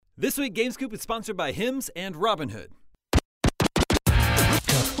This week, Game Scoop is sponsored by Hims and Robinhood.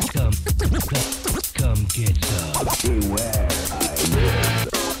 Come get some. Beware,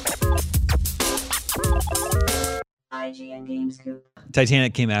 IGN Game Scoop.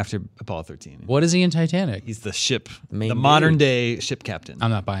 Titanic came after Apollo 13. What is he in Titanic? He's the ship, Main the dude. modern day ship captain.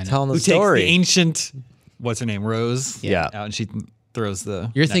 I'm not buying it. Telling the who story. takes the ancient, what's her name, Rose? Yeah. Out and she throws the.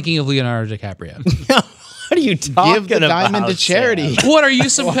 You're thinking of Leonardo DiCaprio. What are you talking Give the diamond to charity. What are you,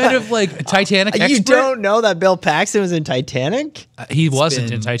 some kind of like Titanic expert? You don't know that Bill Paxton was in Titanic? He wasn't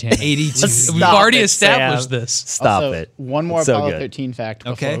been in Titanic. 82. We've Stop already it, established Sam. this. Stop Also, it. One more It's so Apollo good. 13 fact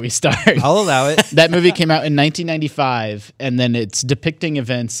before Okay. we start. I'll allow it. That movie came out in 1995, and then it's depicting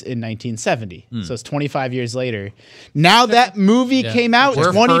events in 1970. So it's 25 years later. Now that movie Yeah. came out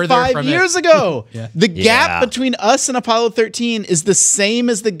We're further 25 from years it. ago. Yeah. The gap Yeah. between us and Apollo 13 is the same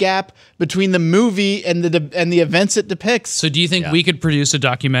as the gap between the movie and the events it depicts. So do you think we could produce a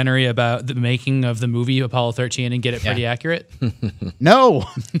documentary about the making of the movie Apollo 13 and get it pretty accurate? No.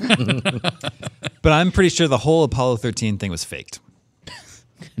 But I'm pretty sure the whole Apollo 13 thing was faked.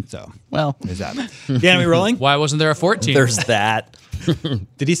 So, Well, there's that. Dan, are we rolling? Why wasn't there a 14? There's that.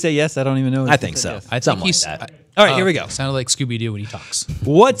 Did he say yes? I don't even know. I think so. I think Something he's. like that. All right, here we go. Sounded like Scooby-Doo when he talks.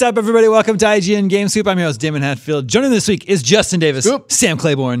 What's up, everybody? Welcome to IGN Game Scoop. I'm your host, Damon Hatfield. Joining this week is Justin Davis, Scoop. Sam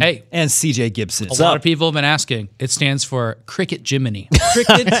Claiborne, Hey. and CJ Gibson. A lot of people have been asking. It stands for Cricket Jiminy.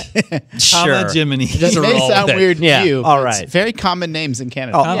 Cricket, Sure. Jiminy. it roll may with sound it. weird to Yeah, you. all but right. It's very common names in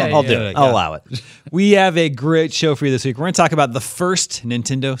Canada. I'll do it. I'll allow it. We have a great show for you this week. We're going to talk about the first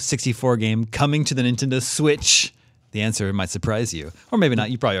Nintendo 64 game coming to the Nintendo Switch. The answer might surprise you, or maybe not.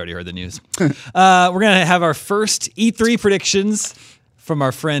 You probably already heard the news. We're going to have our first E3 predictions from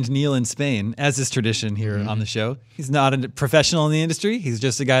our friend Neil in Spain, as is tradition here on the show. He's not a professional in the industry. He's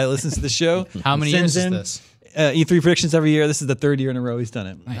just a guy that listens to the show. How many Sends years is in, this? E3 predictions every year. This is the third year in a row he's done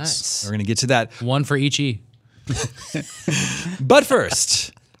it. Nice. We're going to get to that. One for each E. But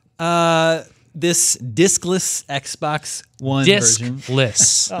first, this discless Xbox One version.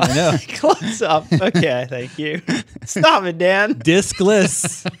 Discless. I know. Close up. Okay, thank you. Stop it, Dan.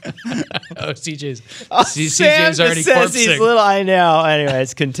 Discless. Oh, CJ's. Sam CJ's already just says he's corpsing. little. I know.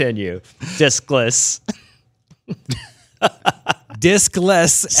 Anyways, continue. Discless.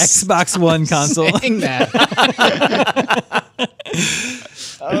 Discless Xbox One console Saying that.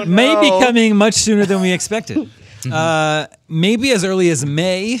 may be coming much sooner than we expected. Maybe as early as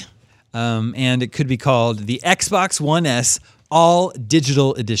May, and it could be called the Xbox One S All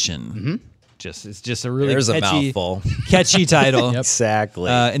Digital Edition. It's just a really There's a catchy, mouthful. catchy title. Exactly.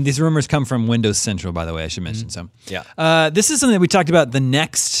 And these rumors come from Windows Central, by the way, I should mention. So, Yeah. this is something that we talked about the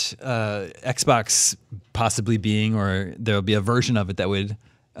next Xbox possibly being, or there will be a version of it that would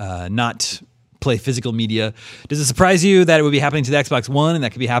not play physical media. Does it surprise you that it would be happening to the Xbox One and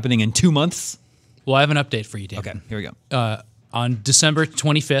that could be happening in 2 months? Well, I have an update for you, Dan. Okay, here we go. On December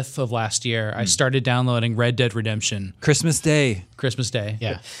 25th of last year, I started downloading Red Dead Redemption Christmas Day. Christmas Day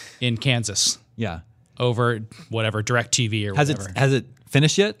Yeah. in Kansas Yeah. over whatever, DirecTV or whatever. Has it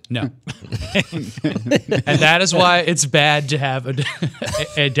finished yet? No. And that is why it's bad to have a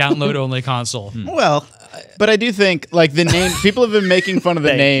download-only console. Well, but I do think like the name. People have been making fun of the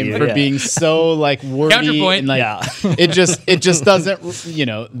Thank name you, for yeah. being so like wordy Counterpoint. and like Yeah. it just doesn't.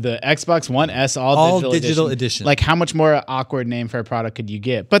 The Xbox One S all digital edition. Like how much more awkward name for a product could you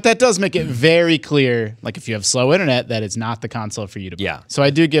get? But that does make it very clear. Like if you have slow internet, that it's not the console for you to buy. Yeah. So I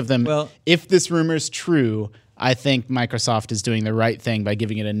do give them. Well- if this rumor is true, I think Microsoft is doing the right thing by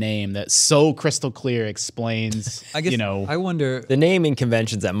giving it a name that so crystal clear explains. I guess I wonder. The naming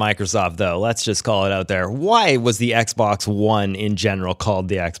conventions at Microsoft, though, let's just call it out there. Why was the Xbox One in general called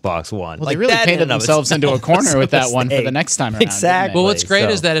the Xbox One? Well, they really that in painted and of themselves into a itself corner was with that a one for the mistake. next time around. Exactly. Well, what's great So-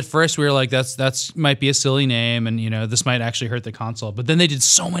 is that at first we were like, that's might be a silly name, and this might actually hurt the console. But then they did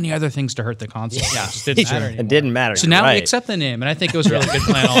so many other things to hurt the console. Yeah, it just didn't matter anymore. It didn't matter. So you're now right. we accept the name, and I think it was a really good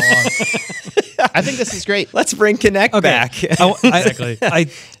plan all along. I think this is great. Let's bring Kinect back. Exactly. I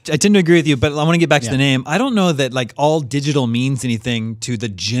tend to agree with you, but I want to get back to the name. I don't know that like all digital means anything to the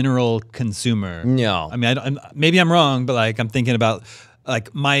general consumer. No. I mean, maybe I'm wrong, but like I'm thinking about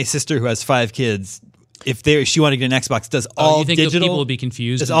like my sister who has 5 kids. If she wanted to get an Xbox, does all you think digital people will be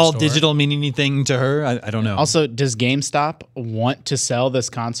confused? Does in the all store? digital mean anything to her? I don't know. Also, does GameStop want to sell this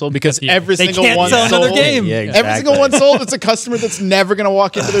console? Because Yeah. every They single can't one sell sold, another game. Yeah, every single exactly. one sold, it's a customer that's never going to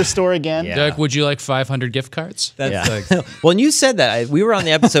walk into their store again. Yeah. Doug, would you like 500 gift cards? That's Yeah. like, Well, and you said that. We were on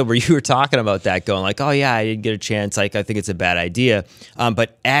the episode where you were talking about that, going like, oh, yeah, I didn't get a chance. Like, I think it's a bad idea.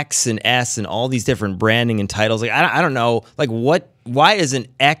 But X and S and all these different branding and titles, like, I don't know, like, what why is an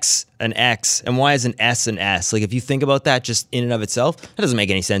X an X and why is an S an S? Like if you think about that just in and of itself, that doesn't make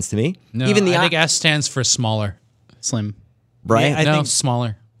any sense to me. No, I think S stands for smaller. Slim. Right? Yeah, I think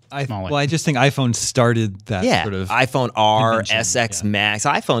smaller. Well, I just think iPhone started that sort of iPhone R, convention. SX Max.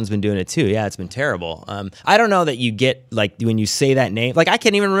 iPhone's been doing it too. Yeah, it's been terrible. I don't know that you get, like, when you say that name, like, I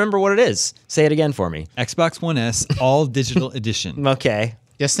can't even remember what it is. Say it again for me. Xbox One S All Digital Edition. Okay.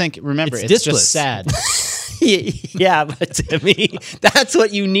 Just remember, It's it's diskless. just sad. Yeah, but to me, that's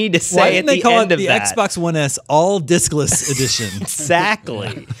what you need to say Why at didn't they the call end it of the that. Xbox One S All Diskless Edition?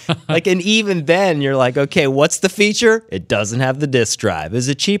 Exactly. Like, and even then, you're like, okay, what's the feature? It doesn't have the disk drive. Is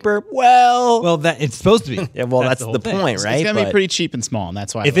it cheaper? Well, That it's supposed to be. yeah, well, that's whole the thing. point, right? It's gonna be But pretty cheap and small, and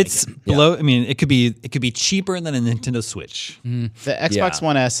that's why. If I like it's it. below, I mean, it could be cheaper than a Nintendo Switch. The Xbox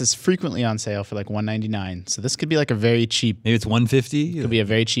One S is frequently on sale for like $199, so this could be like a very cheap. Maybe it's $150. Could be a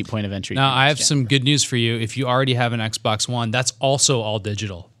very cheap point of entry. Now, I have some good news for you. If you already have an Xbox One, that's also all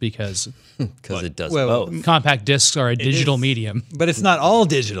digital because it does Well, both. compact discs are a digital is. medium. But it's not all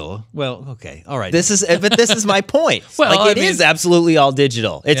digital. Well, okay, all right. This is my point. Well, like, I it mean- is absolutely all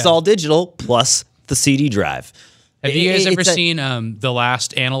digital. It's Yeah. all digital plus the CD drive. Have you guys ever It's a- seen the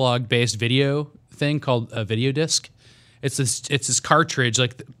last analog-based video thing called a video disc? It's this cartridge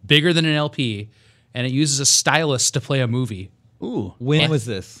like bigger than an LP, and it uses a stylus to play a movie. Ooh, when was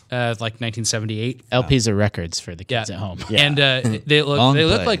this? Like 1978. LPs are records for the kids Yeah. at home. And they Long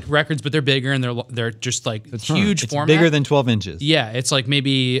look play. like records, but they're bigger and they're just like huge It's format. bigger than 12 inches. Yeah, it's like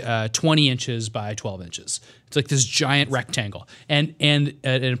maybe 20 inches by 12 inches. It's like this giant rectangle, and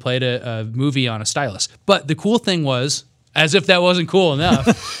it played a movie on a stylus. But the cool thing was, as if that wasn't cool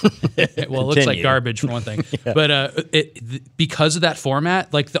enough. Well, it looks like Continue. garbage for one thing. But because of that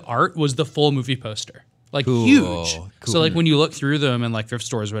format, like the art was the full movie poster. Like huge. Cool. So like when you look through them in like thrift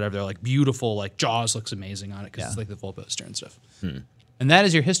stores or whatever, they're like beautiful. Like Jaws looks amazing on it because it's like the full poster and stuff. And that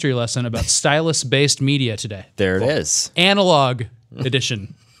is your history lesson about stylus-based media today. There it is. Analog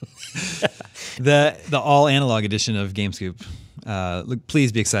edition. The all analog edition of GameScoop. Look,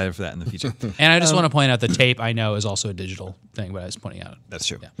 please be excited for that in the future. And I just want to point out the tape I know is also a digital thing, but I was pointing out. That's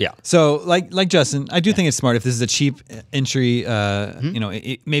true. Yeah. So, like Justin, I do think it's smart if this is a cheap entry.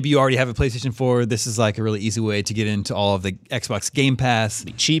 Maybe you already have a PlayStation 4. This is like a really easy way to get into all of the Xbox Game Pass.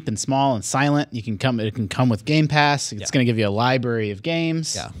 Cheap and small and silent. It can come with Game Pass. It's going to give you a library of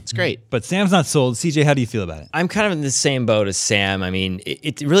games. Yeah. It's great. But Sam's not sold. CJ, how do you feel about it? I'm kind of in the same boat as Sam. I mean,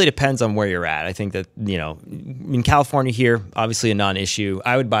 it really depends on where you're at. I think that, in California here, obviously a non-issue.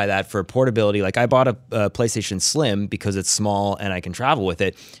 I would buy that for portability. Like I bought a PlayStation Slim because it's small and I can travel with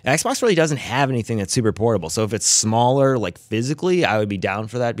it. Xbox really doesn't have anything that's super portable. So if it's smaller, like physically, I would be down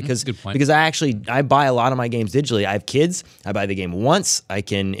for that because Good point. because I buy a lot of my games digitally. I have kids. I buy the game once. I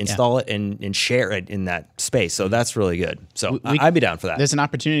can install it and share it in that space. So that's really good. So I'd be down for that. There's an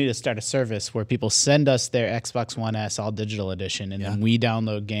opportunity to start a service where people send us their Xbox One S all digital edition, and then we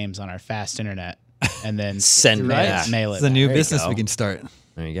download games on our fast internet, and then Send me that. mail it. It's a new back. business go. we can start.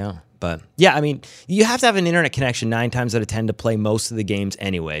 There you go. But yeah, I mean, you have to have an internet connection 9 times out of 10 to play most of the games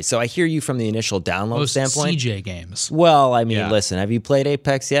anyway. So I hear you from the initial download Most standpoint. CJ games. Well, I mean, Yeah. listen, have you played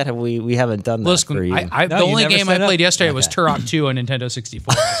Apex yet? We haven't done that Listen, for you. No, the you only never game I signed up? played yesterday was Turok 2 on Nintendo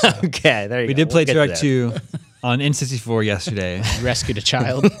 64. So. Okay, there you go. We did We'll play get to Turok that. 2 on N64 yesterday. Rescued a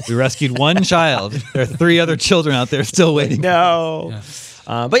child. We rescued one child. There are 3 other children out there still waiting. No.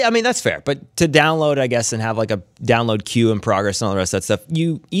 But yeah, I mean, that's fair. But to download, I guess, and have like a download queue in progress and all the rest of that stuff,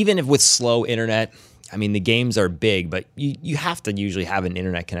 even if with slow internet, I mean, the games are big, but you have to usually have an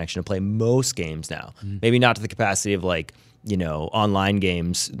internet connection to play most games now. Maybe not to the capacity of like, online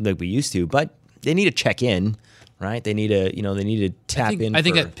games like we used to, but they need to check in, right? They need to tap in. I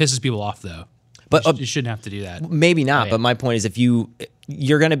think that pisses people off though. But You shouldn't have to do that. maybe not. But my point is, if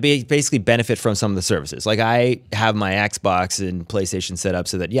you're going to basically benefit from some of the services. Like I have my Xbox and PlayStation set up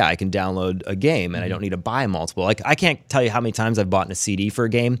so that, I can download a game and I don't need to buy multiple. Like I can't tell you how many times I've bought a CD for a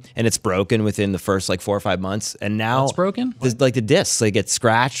game and it's broken within the first like 4 or 5 months. And now What's broken? Like the discs, they get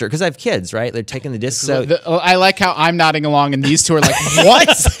scratched because I have kids, right? They're taking the discs out. I like how I'm nodding along, and these two are like, "What?"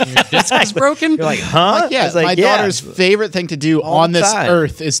 Disc is broken? You're like, huh? Yeah, I was like, my daughter's favorite thing to do All on the this time.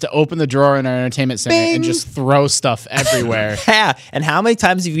 earth is to open the drawer in our entertainment center and Bing. just throw stuff everywhere. Yeah, and how many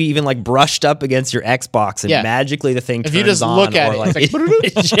times have you even like brushed up against your Xbox and Yeah. magically the thing If turns you just on look at or it, like it's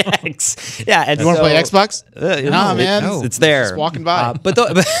it ejects. Yeah, and You want to play Xbox? Nah, no, man. it's there. Just walking by. But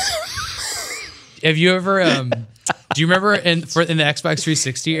Have you ever Do you remember in the Xbox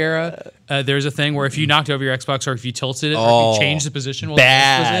 360 era, there's a thing where if you knocked over your Xbox or if you tilted it or if you changed the position while the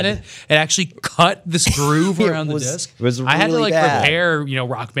disc was in it actually cut this groove around the disc. It was I had to really bad. repair,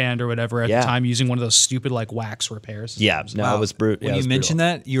 Rock Band or whatever at the time using one of those stupid wax repairs. Yeah, no, it was brutal. When you mentioned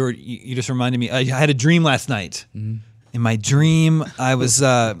that, you just reminded me. I had a dream last night. In my dream, I was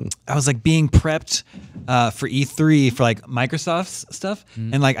being prepped for E3 for Microsoft's stuff,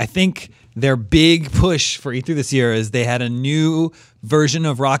 and I think their big push for E3 this year is they had a new version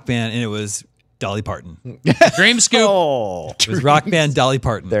of Rock Band, and it was Dolly Parton. Dream scoop. It was Rock Band Dolly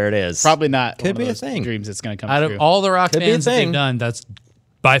Parton. There it is. Probably not. Could be a thing. Dreams that's going to come Out true. of all the rock Could be a bands that they've thing. done, that's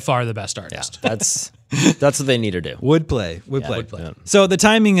by far the best artist. That's what they need to do. Would play. Yeah. So the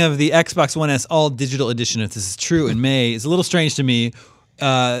timing of the Xbox One S All Digital Edition, if this is true, in May is a little strange to me.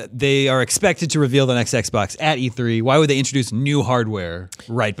 They are expected to reveal the next Xbox at E3. Why would they introduce new hardware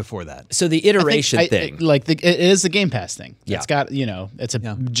right before that? So the iteration thing, it is the Game Pass thing. Yeah. It's got it's a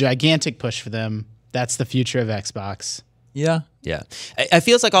gigantic push for them. That's the future of Xbox. Yeah. yeah, it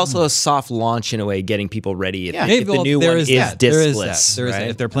feels like also a soft launch in a way, getting people ready. If, Maybe, if the new there one is is that. There is discless, that. There is right? that.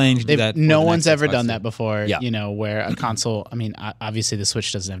 If they're planning to do that, No for the one's next ever Xbox done too. that before. Yeah. Where a console. I mean, obviously the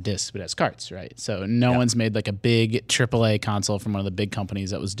Switch doesn't have discs, but it has carts, right? So no one's made a big AAA console from one of the big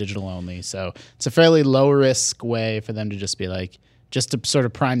companies that was digital only. So it's a fairly low risk way for them to just be just to sort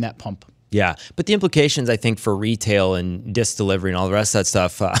of prime that pump. Yeah, but the implications, I think, for retail and disc delivery and all the rest of that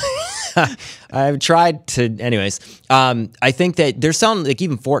stuff, I've tried to, anyways. I think that there's some,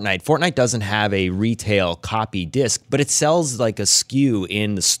 even Fortnite. Fortnite doesn't have a retail copy disc, but it sells a SKU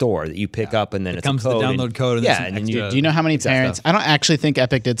in the store that you pick up, and then it comes a code with the download code. And yeah, and then you Do you know how many parents? I don't actually think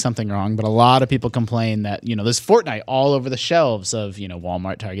Epic did something wrong, but a lot of people complain that there's Fortnite all over the shelves of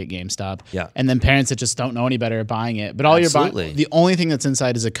Walmart, Target, GameStop. Yeah. And then parents that just don't know any better are buying it. But all you're Absolutely. buying, the only thing that's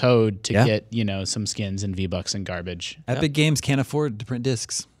inside is a code to Yeah. get some skins and V-Bucks and garbage. Epic Games can't afford to print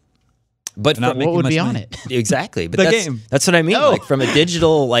discs. But They're not from- making What would much be on money. it? Exactly, but The that's game. that's what I mean. No. From a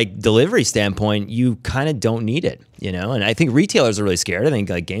digital delivery standpoint, you kind of don't need it, And I think retailers are really scared. I think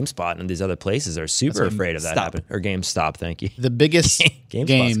GameSpot and these other places are super afraid of that Stop. happening. Or GameStop, thank you. The biggest GameSpot's gonna be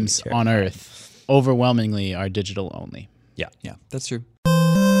games terrible. on Earth overwhelmingly are digital only. Yeah. Yeah, that's true.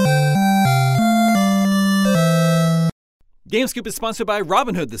 GameScoop is sponsored by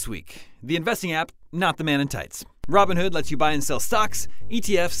Robinhood this week, the investing app, not the man in tights. Robinhood lets you buy and sell stocks,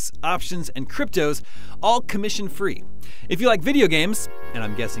 ETFs, options, and cryptos, all commission-free. If you like video games, and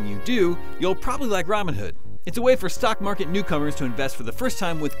I'm guessing you do, you'll probably like Robinhood. It's a way for stock market newcomers to invest for the first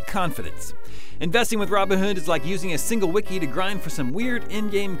time with confidence. Investing with Robinhood is like using a single wiki to grind for some weird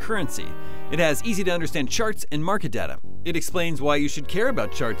in-game currency. It has easy-to-understand charts and market data. It explains why you should care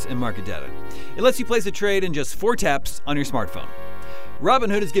about charts and market data. It lets you place a trade in just 4 taps on your smartphone.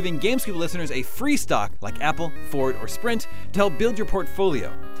 Robinhood is giving GameScoop listeners a free stock like Apple, Ford, or Sprint to help build your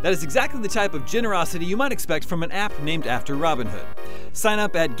portfolio. That is exactly the type of generosity you might expect from an app named after Robinhood. Sign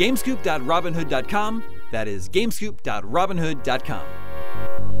up at gamescoop.robinhood.com. That is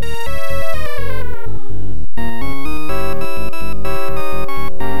gamescoop.robinhood.com.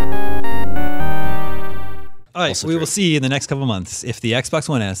 All right, Also we true. will see in the next couple months if the Xbox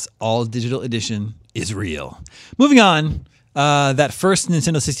One S All Digital Edition is real. Moving on, that first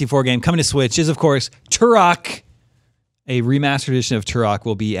Nintendo 64 game coming to Switch is, of course, Turok. A remastered edition of Turok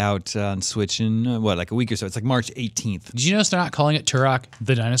will be out on Switch in, a week or so. It's March 18th. Did you notice they're not calling it Turok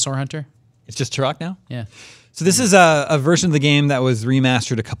the Dinosaur Hunter? It's just Turok now? Yeah. So this is a version of the game that was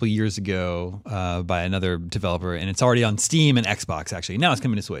remastered a couple years ago by another developer, and it's already on Steam and Xbox, actually. Now it's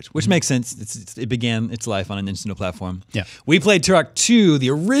coming to Switch, which makes sense. It began its life on a Nintendo platform. Yeah. We played Turok 2,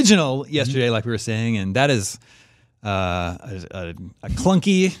 the original, yesterday, like we were saying, and that is a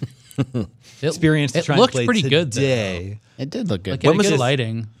clunky experience to try and looked play pretty good, though. today. It did look good. Like, it had was good this?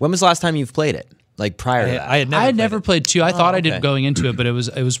 lighting. When was the last time you've played it? Prior to that? I had never I had played never it. played 2. I thought I okay. did going into it, but it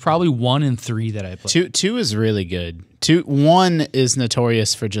was probably 1 and 3 that I played. Two is really good. 1 is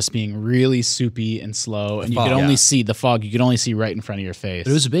notorious for just being really soupy and slow, and you fog. could only Yeah. see the fog. You could only see right in front of your face. But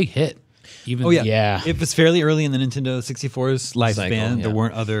it was a big hit. Even Oh, yeah. Yeah. It was fairly early in the Nintendo 64's lifespan. Cycle, yeah. There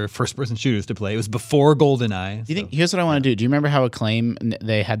weren't other first-person shooters to play. It was before GoldenEye. Do you think? Here's what I want to do. Do you remember how Acclaim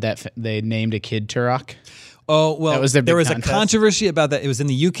they had they named a kid Turok? Oh, well, That was their there big was contest? a controversy about that. It was in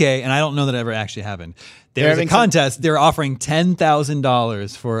the UK, and I don't know that it ever actually happened. There was a having some- contest. They were offering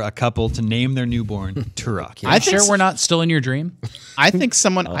 $10,000 for a couple to name their newborn Turok. I think sure we're not still in your dream? I think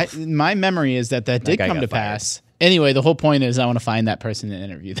someone. My memory is that did guy come got to fired. pass. Anyway, the whole point is I want to find that person and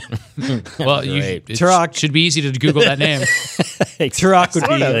interview them. Well, Great. it Turok. should be easy to Google that name. Turok would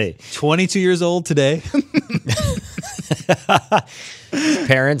Totally. be 22 years old today.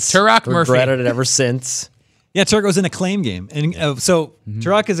 Parents Turok Murphy. regretted it ever since. Yeah, Turok was an Acclaim game. And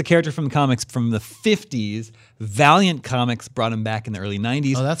Turok is a character from the comics from the 50s. Valiant Comics brought him back in the early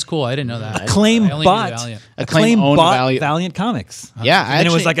 90s. Oh, that's cool. I didn't know that. Acclaim I only knew bought Valiant. Valiant Comics. Yeah, And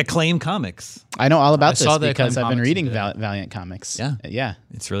it was like Acclaim Comics. I know all about saw this the because Acclaim I've been comics reading today. Valiant Comics. Yeah. Yeah.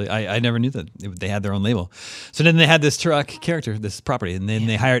 It's really, I never knew that they had their own label. So then they had this Turok character, this property, and then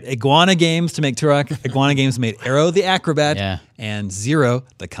they hired Iguana Games to make Turok. Iguana Games made Arrow the Acrobat Yeah. and Zero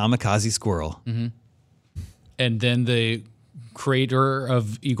the Kamikaze Squirrel. And then the creator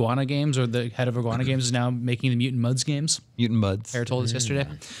of Iguana Games, or the head of Iguana Games, is now making the Mutant Mudds games. Mutant Buds. Eric told us yesterday.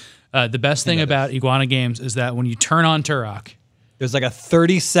 The best thing about Iguana Games is that when you turn on Turok, There's like a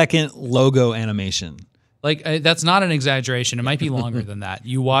 30-second logo animation. like that's not an exaggeration. It might be longer than that.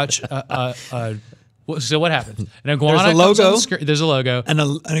 You watch so what happens? An iguana There's a comes on logo. the screen. There's a logo. And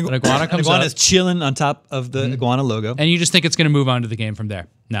an iguana comes up. is chilling on top of the iguana logo. And you just think it's going to move on to the game from there.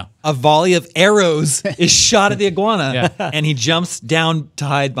 No. A volley of arrows is shot at the iguana, Yeah. and he jumps down to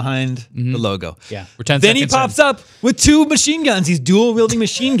hide behind the logo. Yeah. We're 10 Then he seconds in. pops up with 2 machine guns. He's dual wielding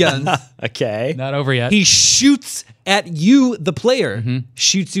machine guns. Okay. Not over yet. He shoots at you, the player.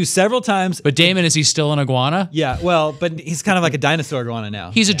 Shoots you several times. But Damon, is he still an iguana? Yeah, well, but he's kind of like a dinosaur iguana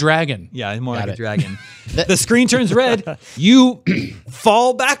now. He's a dragon. Yeah, more like a it. dragon. The screen turns red. You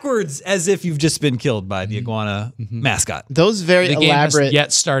fall backwards as if you've just been killed by the iguana mascot. Those very The game elaborate has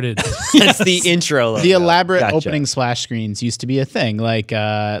yet started. That's the intro. the logo. elaborate Gotcha. opening splash screens used to be a thing. Like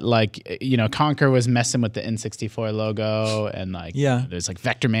Conker was messing with the N64 logo, and Yeah. there's like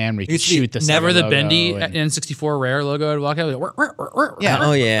Vector Man where you can Used to be shoot the Never Sega the logo Bendy and- N64 Rare logo. I'd walk out with Yeah.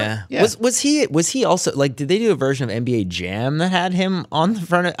 Oh yeah. Yeah. Was he also like? Did they do a version of NBA Jam that had him on the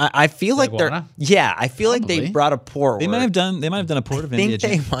front? I feel like they're. iguana? Yeah, I feel like they Probably. brought a port. They might have done a port of I think NBA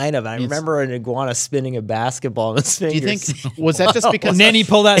they Jam. might have. I remember an iguana spinning a basketball in his Do you fingers. think was that just because And then he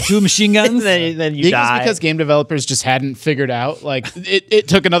pulled out 2 machine guns. then You you think it's die. because game developers just hadn't figured out, like, it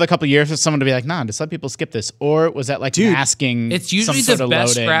took another couple years for someone to be like, nah, just let people skip this? Or was that like masking It's usually some the sort of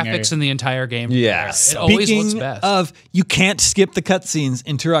best loading graphics or- in the entire game. Yeah. It always looks Speaking best. of, you can't skip the cutscenes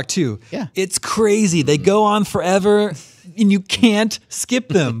in Turok 2. Yeah. It's crazy. They go on forever, and you can't skip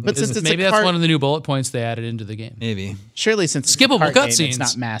them. But since it's Maybe a that's cart- one of the new bullet points they added into the game. Maybe. surely since it's a Skippable cart game, cutscenes. it's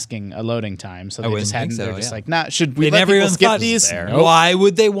not masking a loading time. So they wouldn't just think hadn't. so, They're just yeah. like, nah, should we They let never people even skip thought these? there. Nope. Why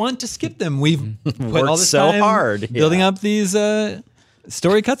would they want to skip them? We've put all this so time hard, building yeah. up these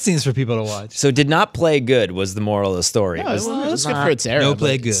story cutscenes for people to watch. So did not play good was the moral of the story. No, It it's was good not- for its era. No but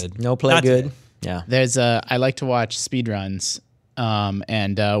play it's- good. No play Not good. today. Yeah. There's I like to watch speedruns.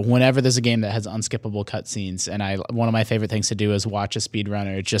 And whenever there's a game that has unskippable cutscenes, and one of my favorite things to do is watch a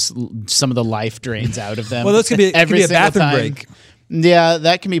speedrunner. Just some of the life drains out of them. Well, those could be every a single bathroom time. break. Yeah,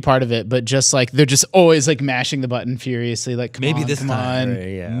 that can be part of it, but just like they're just always like mashing the button furiously, like come Maybe on, this come time. on.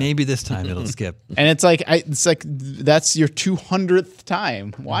 Yeah. Maybe this time it'll skip. And it's like that's your 200th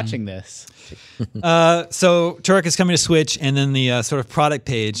time watching this. So Turok is coming to Switch, and then the sort of product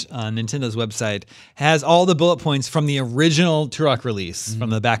page on Nintendo's website has all the bullet points from the original Turok release from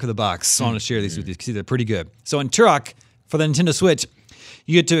the back of the box. So I want to share these with you because they're pretty good. So in Turok, for the Nintendo Switch,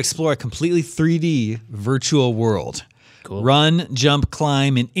 you get to explore a completely 3D virtual world. Cool. Run, jump,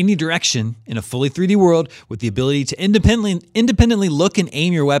 climb in any direction in a fully 3D world with the ability to independently look and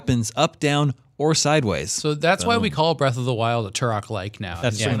aim your weapons up, down, or sideways. So that's why we call Breath of the Wild a Turok-like now.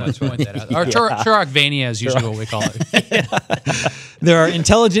 That's Just true. wanna point that out. Or Turokvania is usually what we call it. There are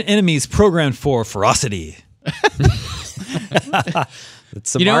intelligent enemies programmed for ferocity.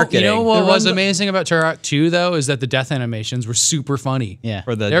 It's the You marketing. know what They was run the- amazing about Turok 2, though, is that the death animations were super funny. Yeah.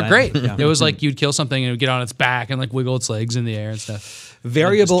 For the They're dy- great. Yeah. It was like you'd kill something and it would get on its back and like wiggle its legs in the air and stuff.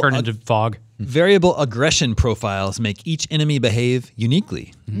 Variable Turn into fog. Variable aggression profiles make each enemy behave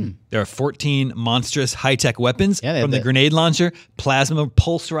uniquely. There are 14 monstrous high-tech weapons, Yeah, they have from the the- grenade launcher, plasma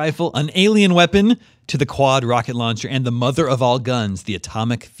pulse rifle, an alien weapon, to the quad rocket launcher, and the mother of all guns, the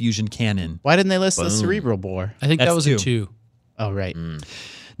atomic fusion cannon. Why didn't they list the cerebral bore? I think that That's was two. a 2. Oh, right.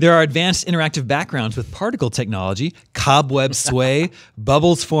 There are advanced interactive backgrounds with particle technology, cobwebs sway,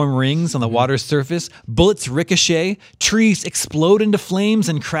 bubbles form rings on the water's surface, bullets ricochet, trees explode into flames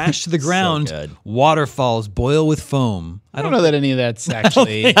and crash to the ground, good. waterfalls boil with foam. I don't know that any of that's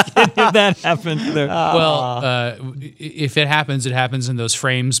actually. If that happened, there. If it happens in those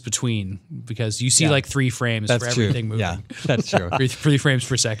frames between, because you see like 3 frames That's for true. everything moving. Yeah, that's true. 3 frames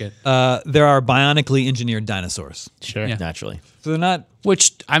per second. There are bionically engineered dinosaurs. Sure. Yeah. Naturally. So they're not.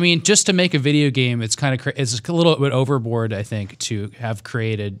 Which, I mean, just to make a video game, it's kind of it's a little bit overboard, I think, to have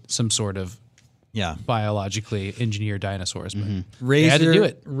created some sort of Yeah. biologically engineered dinosaurs. But they had to do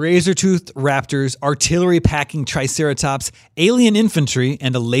it. Razor-toothed raptors, artillery-packing triceratops, alien infantry,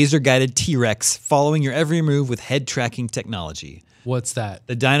 and a laser-guided T-Rex following your every move with head-tracking technology. What's that?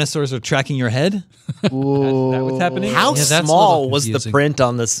 The dinosaurs are tracking your head? Is that what's happening? How Yeah, that's a small little was the confusing. print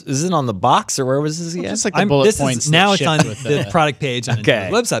on this? Is it on the box or where was this again? Just like the bullet points. that Now it's shipped on with the product page on Okay.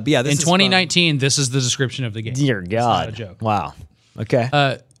 the website. But yeah, this In is 2019, this is the description of the game. Dear God. not a joke. Wow.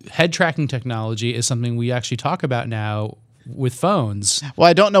 Okay. Head tracking technology is something we actually talk about now with phones. Well,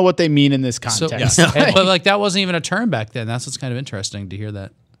 I don't know what they mean in this So, context. but like that wasn't even a term back then. That's what's kind of interesting to hear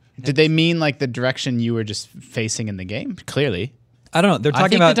that. Did they mean like the direction you were just facing in the game? Clearly. I don't know. They're I talking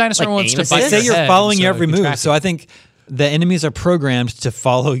think about the dinosaur like wants to aim bite They assist? say your you're head, following so your every you can move. track So it. I think the enemies are programmed to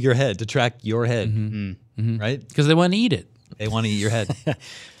follow your head, to track your head. Right? because they want to eat it. They want to eat your head.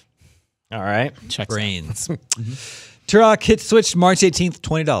 All right. Check Brains. Turok hit Switch March 18th,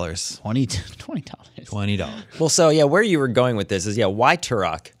 $20. $20. $20. Well, so yeah, where you were going with this is why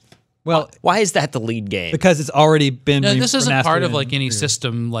Turok? Well, Why is that the lead game? because it's already been No, this isn't remastered part of and like any re-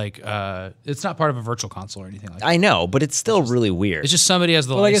 system. Like it's not part of a virtual console or anything like that. I know, but it's still really weird. It's just somebody has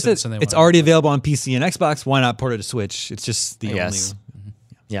the Well, like I license said, and they it's want already available on PC and Xbox. Why not port it to Switch? It's just the I only. guess.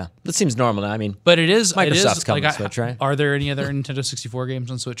 Yeah, that seems normal now. I mean, But it is Microsoft's coming like, to Switch, right? Are there any other Nintendo 64 games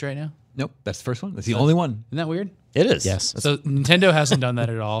on Switch right now? Nope, that's the first one. That's the only one. Isn't that weird? it is. Yes. So Nintendo hasn't done that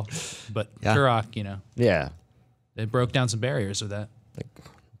at all. But Yeah. Turok, Yeah. they broke down some barriers with that.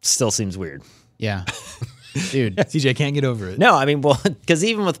 Still seems weird. Yeah. Dude. CJ can't get over it. No, I mean, well, because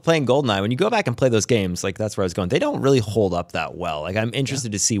even with playing GoldenEye, when you go back and play those games, like that's where I was going, they don't really hold up that well. Like I'm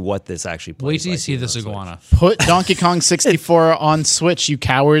interested to see what this actually plays. Wait till you like see even this on Switch. iguana. Put Donkey Kong 64 on Switch, you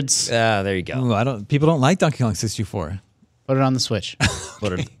cowards. There you go. Ooh, people don't like Donkey Kong 64. Put it on the Switch.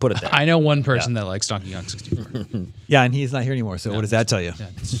 Put it there. I know one person that likes Donkey Kong 64. Yeah, and he's not here anymore. So what does that tell you? Yeah,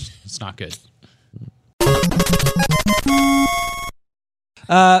 it's not good.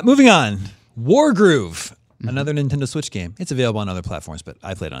 Moving on. Wargroove, another Nintendo Switch game. It's available on other platforms, but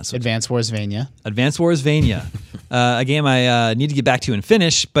I played it on Switch. Advanced Warsvania. Advanced Warsvania. A game I need to get back to and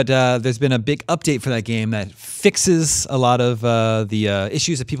finish, but there's been a big update for that game that fixes a lot of the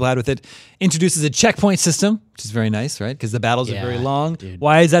issues that people had with it. Introduces a checkpoint system, which is very nice, right? Because the battles are very long. dude.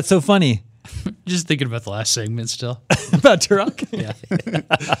 Why is that so funny? Just thinking about the last segment still. About Turok? Yeah.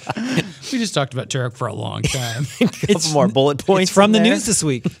 We just talked about Turok for a long time. Couple more bullet points It's from the in there. news this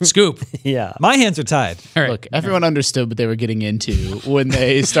week. Scoop. Yeah. My hands are tied. All right. Look, everyone understood what they were getting into when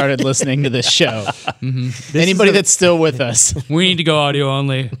they started listening to this show. Anybody that's still with us. We need to go audio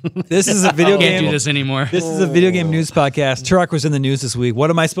only. This is a video Can't game. do this anymore. This is a video game news podcast. Turok was in the news this week.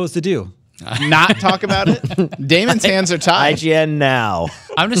 What am I supposed to do? Not talk about it. Damon's hands are tied. IGN now.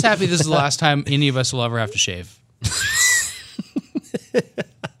 I'm just happy this is the last time any of us will ever have to shave.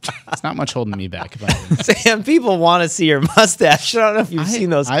 It's not much holding me back. About it. Sam, people want to see your mustache. I don't know if you've seen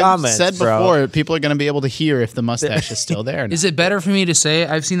those I've comments. said bro. before, people are going to be able to hear if the mustache is still there. Is it better for me to say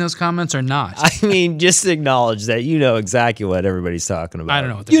I've seen those comments or not? I mean, just acknowledge that you know exactly what everybody's talking about. I don't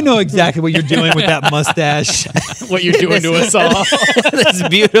know what they're You know exactly what you're doing with that mustache. what you're doing to us all? That's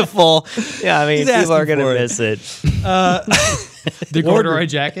beautiful. Yeah, I mean, He's people are asking going to for it. miss it. The corduroy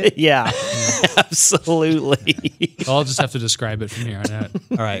jacket? Yeah, absolutely. I'll just have to describe it from here on out.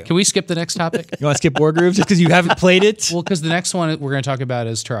 All right. Can we skip the next topic? You want to skip Wargroove just because you haven't played it? Well, because the next one we're going to talk about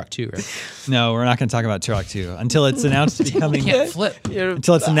is Turok 2, right? No, we're not going to talk about Turok 2 until it's announced to be coming. Can't flip.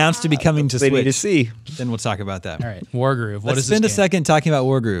 Until it's announced to be coming to They need to Switch. see. Then we'll talk about that. All right. Wargroove. What Let's is this spend a game? second talking about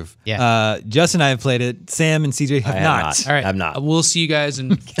Wargroove. Yeah. Justin and I have played it. Sam and CJ have I have not. not. All right. I'm not. We'll see you guys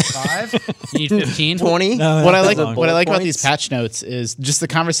in 5. You need 15? 20? No, What I that's like, long. what I like about points. these patch notes is just the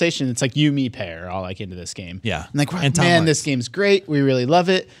conversation. It's like you, me pair are all like into this game. Yeah. And like, And Tom man, likes. this game's great. We really love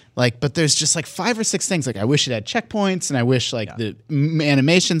it. Like, but there's just like 5 or 6 things. Like, I wish it had checkpoints, and I wish like the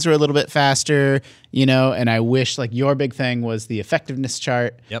animations were a little bit faster, you know. And I wish like your big thing was the effectiveness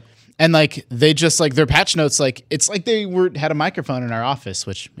chart. Yep. And like they just like their patch notes, like it's like they had a microphone in our office,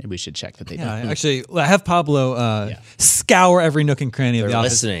 which maybe we should check that they Yeah, don't. actually, I have Pablo scour every nook and cranny of the They're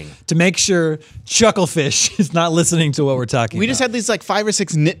office listening. to make sure Chucklefish is not listening to what we're talking We about. just had these like 5 or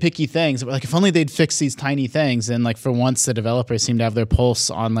 6 nitpicky things. Like if only they'd fix these tiny things. And like for once, the developers seem to have their pulse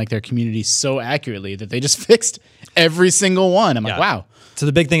on like their community so accurately that they just fixed every single one. I'm like, wow. So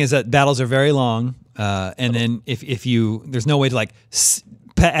the big thing is that battles are very long, and then if you there's no way to like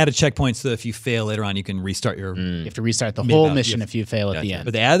add a checkpoint so that if you fail later on you can restart your. You have to restart the whole battle. mission Yeah. if you fail at the end.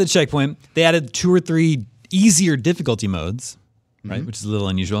 But they added the checkpoint. They added 2 or 3 easier difficulty modes, right, which is a little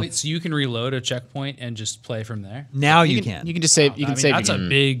unusual. Wait, so you can reload a checkpoint and just play from there? Now you can. You can just save. You I can mean, save. that's your a game.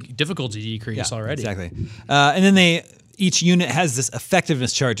 big difficulty decrease already. Exactly. And then each unit has this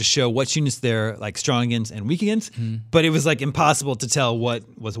effectiveness chart to show what units they're like strong against and weak against. But it was like impossible to tell what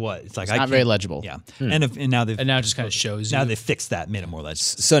was what. It's like Not very legible. Yeah, and now they've And now it just kind of shows now you. they fixed that, made it more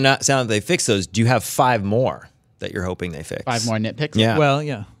legible. So now that they fixed those, do you have 5 more that you're hoping they fix? 5 more nitpicks. Yeah. Well,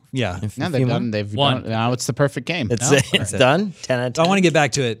 yeah. Now A they've few more? done. They've One. done. Now it's the perfect game. It's done. 10 out of 10. I want to get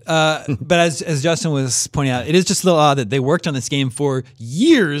back to it. But as Justin was pointing out, it is just a little odd that they worked on this game for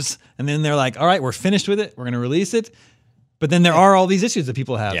years and then they're like, all right, we're finished with it. We're going to release it. But then there are all these issues that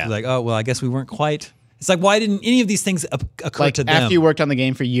people have. Yeah. Like, oh, well, I guess we weren't quite. It's like, why didn't any of these things occur Like to them? after you worked on the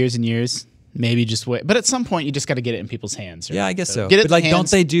game for years and years, maybe just wait. But at some point, you just got to get it in people's hands. Right? Yeah, I guess so. Get it But in like, hands.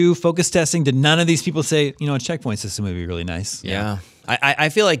 don't they do focus testing? Did none of these people say, you know, a checkpoint system would be really nice? Yeah. I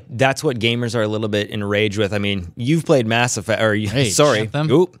feel like that's what gamers are a little bit enraged with. I mean, you've played Mass Effect, or sorry, Anthem?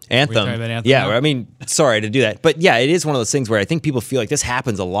 Ooh, Were you Anthem. talking about Anthem Yeah, now? I mean, sorry to do that, but yeah, it is one of those things where I think people feel like this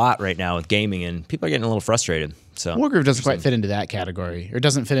happens a lot right now with gaming, and people are getting a little frustrated. So Wargroove doesn't quite fit into that category, or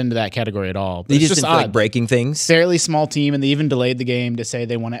doesn't fit into that category at all. But they it's just just didn't feel like odd. breaking things. Fairly small team, and they even delayed the game to say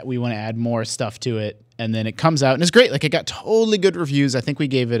we want to add more stuff to it. And then it comes out and it's great. Like it got totally good reviews. I think we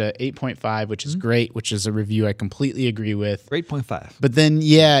gave it a 8.5, which is great, which is a review I completely agree with. 8.5. But then,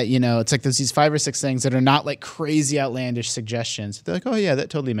 yeah, you know, it's like there's these 5 or 6 things that are not like crazy outlandish suggestions. They're like, oh yeah, that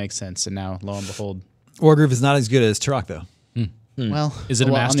totally makes sense. And now, lo and behold, Wargroove is not as good as Turok, though. well, Is it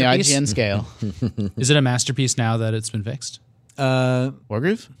a on the masterpiece? IGN scale? Is it a masterpiece now that it's been fixed?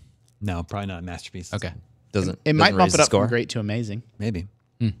 Wargroove? No, probably not a masterpiece. Okay. It might doesn't bump raise it the up score. from great to amazing. Maybe.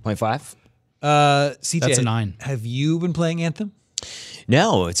 0.5. CJ, That's a 9. Have you been playing Anthem?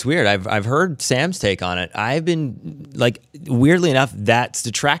 No, it's weird. I've heard Sam's take on it. I've been like, weirdly enough, that's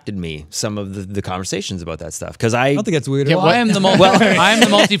detracted me some of the conversations about that stuff because I don't think that's weird at all. I am the I am the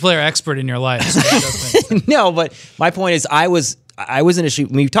multiplayer expert in your life. So it does make sense. No, but my point is, I was initially,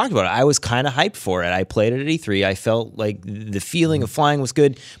 when we talked about it, I was kind of hyped for it. I played it at E3. I felt like the feeling of flying was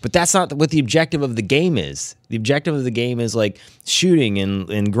good, but that's not what the objective of the game is. The objective of the game is like shooting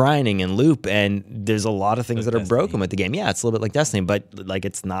and grinding and loop, and there's a lot of things that are broken with the game. Yeah, it's a little bit like Destiny, but like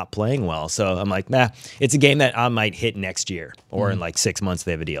it's not playing well. So I'm like, nah, it's a game that I might hit next year or in like 6 months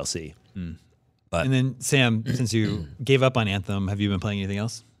they have a DLC. But And then, Sam, since you gave up on Anthem, have you been playing anything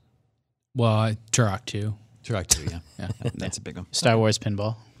else? Well, Turok 2. Turok 2, yeah. That's a big one. Star Wars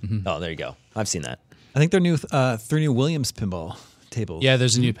Pinball. oh, there you go. I've seen that. I think they're new, 3 new Williams pinball tables. Yeah,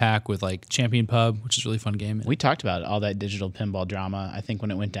 there's a new pack with like Champion Pub, which is a really fun game. We talked about all that digital pinball drama, I think, when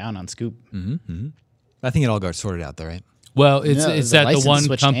it went down on Scoop. I think it all got sorted out, though, right? Well, it's Yeah, it's the that the license one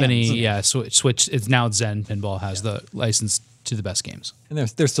switched company, hands. yeah, Switch. It's now Zen Pinball has the license to the best games. And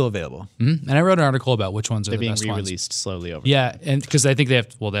they're still available. And I wrote an article about which ones are They're the being best ones. re-released slowly over. Yeah, and because I think they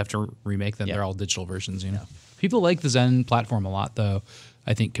have to remake them. Yeah. They're all digital versions, you know. People like the Zen platform a lot, though.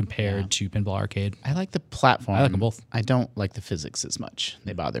 I think compared to Pinball Arcade, I like the platform. I like 'em both. I don't like the physics as much.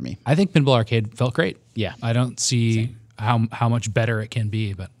 They bother me. I think Pinball Arcade felt great. Yeah. I don't see how much better it can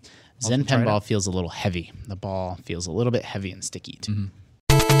be, but Zen try it Pinball out. feels a little heavy. The ball feels a little bit heavy and sticky to me.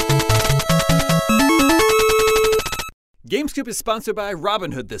 GameScoop is sponsored by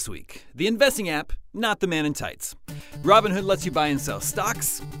Robinhood this week, the investing app, not the man in tights. Robinhood lets you buy and sell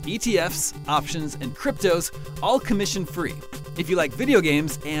stocks, ETFs, options, and cryptos, all commission-free. If you like video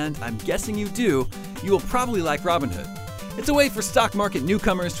games, and I'm guessing you do, you will probably like Robinhood. It's a way for stock market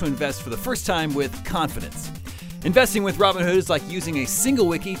newcomers to invest for the first time with confidence. Investing with Robinhood is like using a single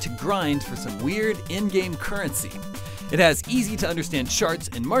wiki to grind for some weird in-game currency. It has easy-to-understand charts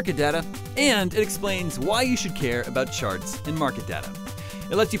and market data, and it explains why you should care about charts and market data.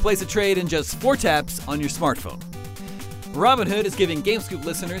 It lets you place a trade in just 4 taps on your smartphone. Robinhood is giving GameScoop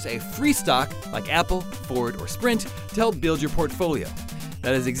listeners a free stock like Apple, Ford, or Sprint to help build your portfolio.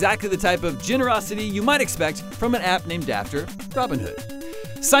 That is exactly the type of generosity you might expect from an app named after Robinhood.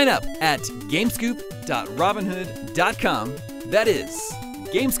 Sign up at gamescoop.robinhood.com. That is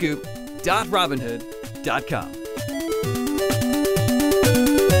gamescoop.robinhood.com.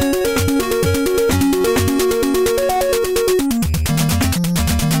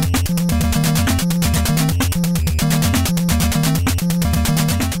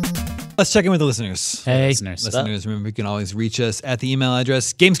 Let's check in with the listeners. hey, Listeners, remember you can always reach us at the email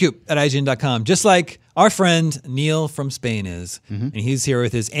address gamescoop@ign.com, just like our friend Neil from Spain is. And he's here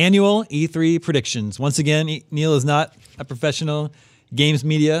with his annual E3 predictions. Once again, Neil is not a professional games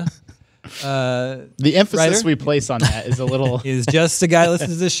media. The emphasis Writer? we place on that is a little. He's just a guy who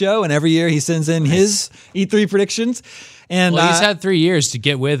listens to this show, and every year he sends in his E3 predictions. And well, he's had 3 years to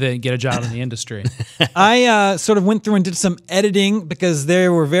get with it and get a job in the industry. I sort of went through and did some editing because they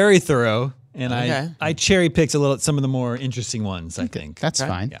were very thorough, and Okay. I cherry picked some of the more interesting ones. I think That's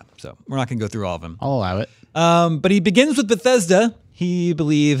fine. Yeah, so we're not going to go through all of them. I'll allow it. But he begins with Bethesda. He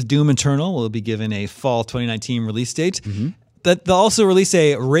believes Doom Eternal will be given a fall 2019 release date. That they'll also release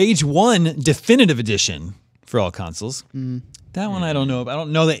a Rage 1 Definitive Edition for all consoles. That one I don't know. I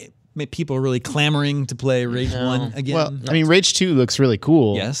don't know that people are really clamoring to play Rage 1 again. Well, I mean, Rage 2 looks really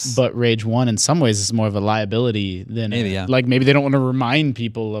cool. Yes. But Rage 1 in some ways is more of a liability than Maybe, yeah. like maybe they don't want to remind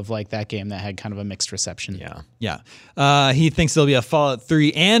people of like that game that had kind of a mixed reception. Yeah. He thinks there'll be a Fallout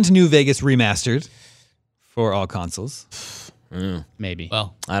 3 and New Vegas remastered for all consoles. Maybe.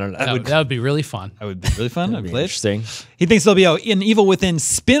 Well, I don't know. that would be really fun. That would be really fun. I'd play it. Interesting. He thinks there'll be an Evil Within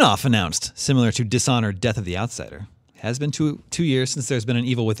spin-off announced, similar to Dishonored Death of the Outsider. Has been 2 years since there's been an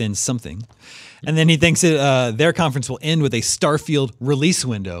Evil Within something. And then he thinks their conference will end with a Starfield release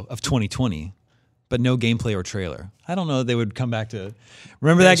window of 2020, but no gameplay or trailer. I don't know that they would come back to...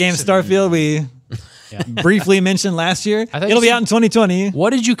 Remember that game, Starfield, we briefly mentioned last year? It'll be out in 2020. What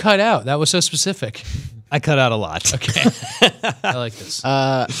did you cut out? That was so specific. I cut out a lot. Okay. I like this.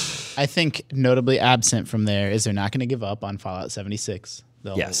 I think notably absent from there is they're not going to give up on Fallout 76.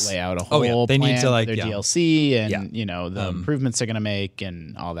 They'll lay out a whole They plan need to for their DLC and Yeah. the improvements they're going to make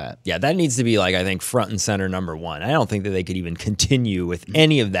and all that. Yeah, that needs to be like, I think, front and center number one. I don't think that they could even continue with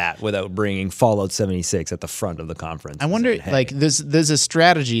any of that without bringing Fallout 76 at the front of the conference. I wonder, like, there's a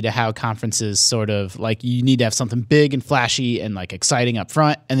strategy to how conferences sort of like you need to have something big and flashy and like exciting up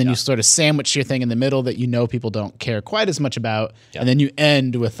front, and then you sort of sandwich your thing in the middle that people don't care quite as much about, and then you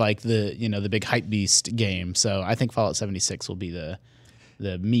end with like the the big hype beast game. So I think Fallout 76 will be the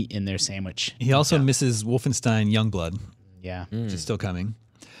meat in their sandwich. He also misses Wolfenstein Youngblood, Yeah. which is still coming.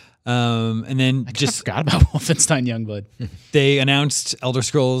 And then I forgot about Wolfenstein Youngblood. they announced Elder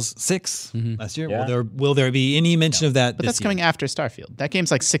Scrolls 6 last year. Yeah. Will there be any mention of that But this that's year? coming after Starfield. That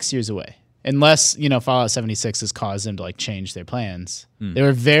game's like 6 years away. Unless, Fallout 76 has caused them to like change their plans. They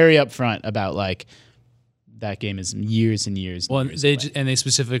were very upfront about like that game is years and years. Well, years they away. and they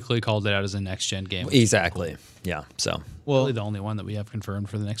specifically called it out as a next gen game. Exactly. Yeah. So, Really the only one that we have confirmed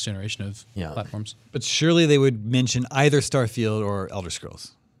for the next generation of platforms. But surely they would mention either Starfield or Elder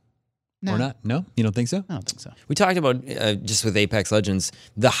Scrolls. No. Or not? No? You don't think so? I don't think so. we talked about just with Apex Legends,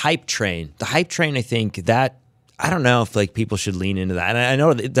 the hype train. The hype train, I think that, I don't know if like people should lean into that. And I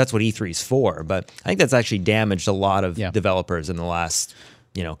know that's what E3 is for, but I think that's actually damaged a lot of developers in the last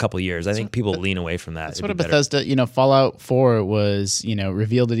couple of years. I think people lean away from that. That's what a Bethesda, Fallout 4 was,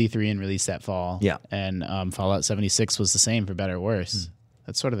 revealed at E3 and released that fall. Yeah. And Fallout 76 was the same, for better or worse.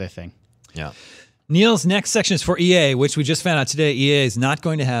 That's sort of their thing. Yeah. Neil's next section is for EA, which we just found out today. EA is not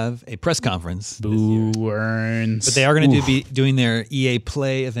going to have a press conference this year. Boo earns. But they are going to be doing their EA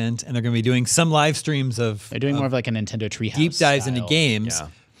Play event, and they're going to be doing some live streams of They're doing more of like a Nintendo Treehouse deep dives into style. games. Yeah.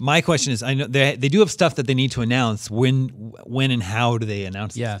 My question is, I know they do have stuff that they need to announce. When and how do they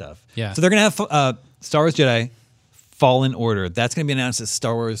announce this stuff? Yeah. So they're going to have Star Wars Jedi Fallen Order. That's going to be announced at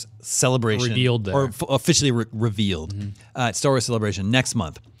Star Wars Celebration. Revealed there. Or officially revealed at Star Wars Celebration next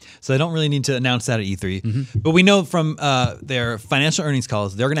month. So they don't really need to announce that at E3. But we know from their financial earnings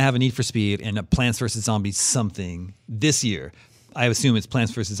calls, they're going to have a Need for Speed and a Plants vs. Zombies something this year. I assume it's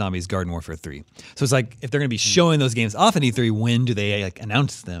Plants vs. Zombies Garden Warfare 3. So it's like, if they're going to be showing those games off at E3, when do they like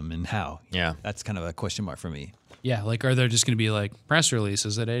announce them and how? Yeah. That's kind of a question mark for me. Yeah, like are there just going to be like press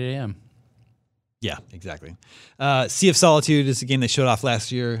releases at 8 a.m.? Yeah, exactly. Sea of Solitude is a game they showed off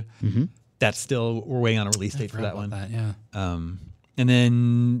last year. That's still, we're waiting on a release date for that one. And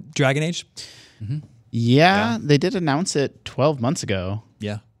then Dragon Age. Yeah, they did announce it 12 months ago.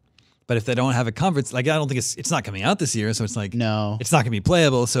 Yeah. But if they don't have a conference, like I don't think it's not coming out this year, so it's like No. it's not going to be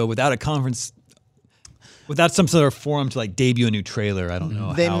playable. So without a conference, without some sort of forum to like debut a new trailer, I don't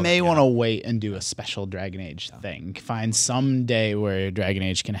know. They how- may want to wait and do a special Dragon Age thing. Find some day where Dragon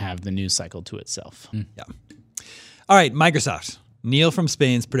Age can have the news cycle to itself. Yeah. All right, Microsoft. Neil from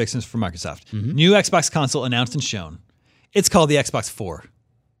Spain's predictions for Microsoft. New Xbox console announced and shown. It's called the Xbox 4.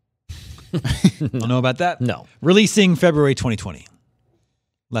 Don't know about that? No. Releasing February 2020.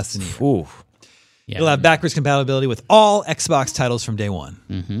 Less than a year. Ooh. Yeah. It'll have backwards compatibility with all Xbox titles from day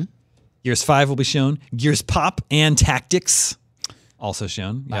one. Gears 5 will be shown. Gears Pop and Tactics also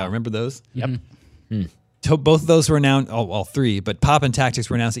shown. Yeah, remember those? Yep. Both of those were announced, all three, but Pop and Tactics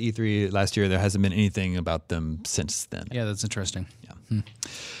were announced at E3 last year. There hasn't been anything about them since then. Yeah, that's interesting.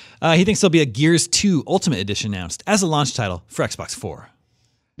 He thinks there'll be a Gears 2 Ultimate Edition announced as a launch title for Xbox 4.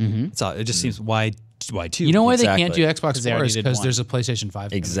 It just seems, why 2? You know why Exactly. they can't do Xbox they 4 already is did because one. there's a PlayStation 5 coming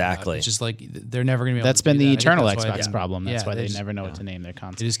out. Exactly. It's just like they're never going to be able That's to been do the that. I think eternal that's why Xbox problem. That's Yeah, why they they just- never know what to name their They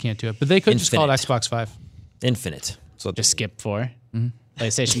console. just can't do it. But they could just call it Infinite. Xbox 5. Infinite. So Just skip 4.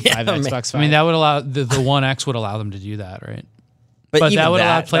 PlayStation 5, man. Xbox 5. I mean, that would allow the One X would allow them to do that, right? But even that would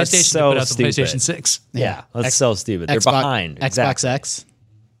allow that's PlayStation so to put out the stupid. PlayStation 6. Yeah, that's so stupid. They're Xbox, behind. Xbox Exactly. X.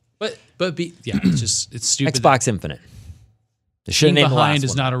 It's stupid. Xbox Infinite. They should Being name the last behind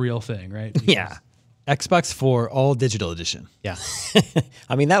is one. not a real thing, right? Yeah. Xbox 4 all digital edition. Yeah.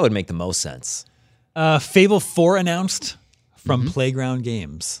 I mean, that would make the most sense. Fable 4 announced from Playground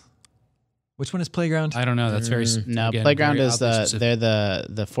Games. Which one is Playground? I don't know. That's very No, again, Playground very is oddly specific. they're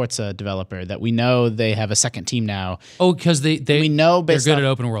the Forza developer that we know they have a second team now. Oh, because they We know they're based good off, at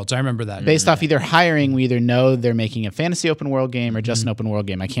open worlds. I remember that. based off either hiring, we either know they're making a fantasy open world game or just an open world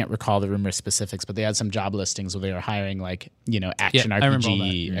game. I can't recall the rumor specifics, but they had some job listings where they were hiring action I remember all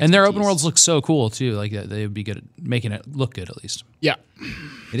RPG. that. And their open expertise. worlds look so cool too. Like they would be good at making it look good at least. Yeah.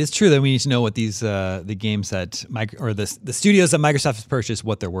 It is true that we need to know what these the games that the studios that Microsoft has purchased,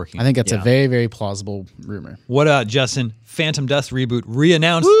 what they're working I think that's a very, very plausible rumor. What Justin? Phantom Dust reboot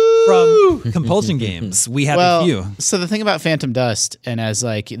re-announced from Compulsion Games. We have a few. So the thing about Phantom Dust, and as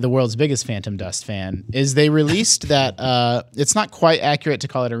like the world's biggest Phantom Dust fan, is they released that. It's not quite accurate to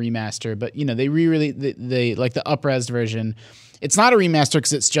call it a remaster, but they re-released they like the up-res version. It's not a remaster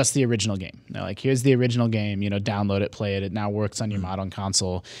because it's just the original game. They're like, here's the original game. Download it, play it. It now works on your modern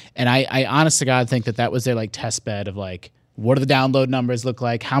console. And I honest to God think that was their like test bed of like, what do the download numbers look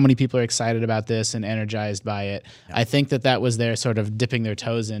like? How many people are excited about this and energized by it? Yeah. I think that was their sort of dipping their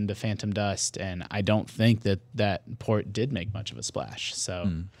toes into Phantom Dust, and I don't think that port did make much of a splash. So,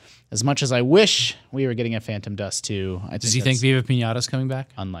 as much as I wish we were getting a Phantom Dust 2, Does he think Viva Pinata's coming back?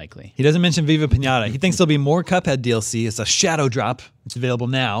 Unlikely. He doesn't mention Viva Pinata. He thinks there'll be more Cuphead DLC. It's a shadow drop. It's available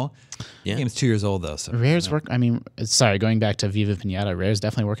now. Yeah. The game's 2 years old though. So Rare's going back to Viva Pinata, Rare's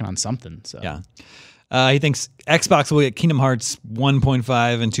definitely working on something. So yeah. He thinks Xbox will get Kingdom Hearts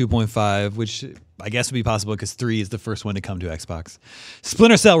 1.5 and 2.5, which I guess would be possible because 3 is the first one to come to Xbox.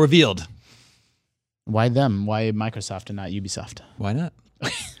 Splinter Cell revealed. Why them? Why Microsoft and not Ubisoft? Why not?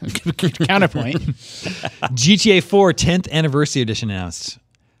 Counterpoint. GTA 4 10th Anniversary Edition announced.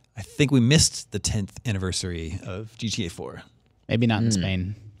 I think we missed the 10th anniversary of GTA 4. Maybe not in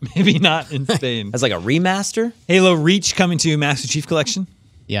Spain. Maybe not in Spain. As like a remaster? Halo Reach coming to Master Chief Collection.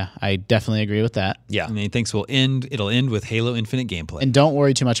 Yeah, I definitly agree with that. Yeah. And he thinks it'll end with Halo Infinite gameplay. And don't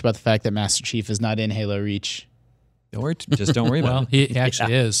worry too much about the fact that Master Chief is not in Halo Reach. Don't worry about Well, it. he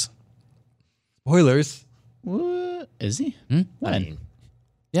actually is. Spoilers. What? Is he? When?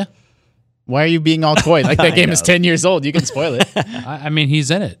 Yeah. Why are you being all coy? Like that game is 10 years old. You can spoil it. I mean,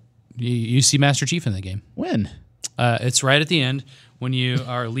 he's in it. You see Master Chief in the game. When? It's right at the end when you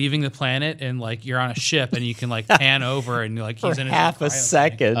are leaving the planet and like you're on a ship and you can like pan over and like he's in his Half a cryo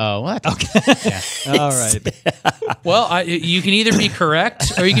second. Oh, what? All right. thing. Well, you can either be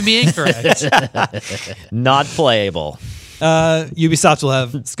correct or you can be incorrect. Not playable. Ubisoft will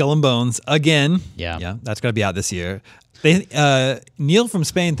have Skull and Bones again. Yeah. That's got to be out this year. Neil from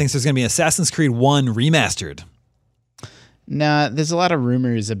Spain thinks there's going to be Assassin's Creed 1 remastered. Nah, there's a lot of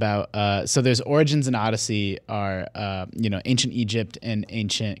rumors about. So there's Origins and Odyssey are ancient Egypt and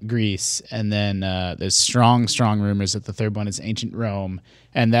ancient Greece, and then there's strong rumors that the third one is ancient Rome,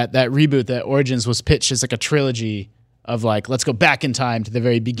 and that reboot, that Origins was pitched as like a trilogy of like, let's go back in time to the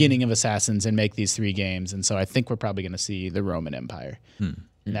very beginning of Assassins and make these 3 games. And so I think we're probably going to see the Roman Empire.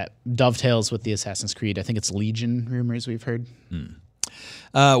 And that dovetails with the Assassin's Creed. I think it's Legion rumors we've heard.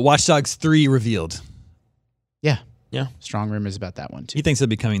 Watch Dogs 3 revealed. Yeah. Yeah. Strong rumors about that one too. He thinks it'll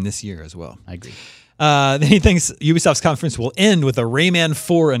be coming this year as well. I agree. Then he thinks Ubisoft's conference will end with a Rayman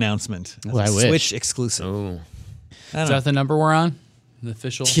 4 announcement. As I a wish. Switch exclusive. Oh. Is that the number we're on? The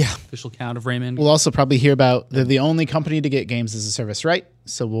official count of Rayman? We'll also probably hear about they're the only company to get games as a service, right?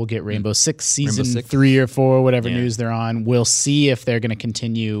 So we'll get Rainbow Six season 3 or 4, whatever news they're on. We'll see if they're going to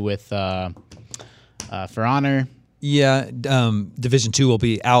continue with For Honor. Yeah, Division 2 will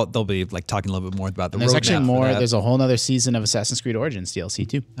be out. They'll be like talking a little bit more about the And there's roadmap actually for more. that. There's a whole other season of Assassin's Creed Origins DLC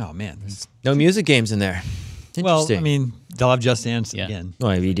too. Oh man. No music games in there. Well, Interesting. I mean, they'll have Just Dance again.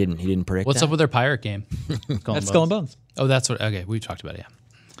 Well, he didn't predict What's that. up with their pirate game? That's Skull and Bones. Oh, that's what. Okay, we talked about it.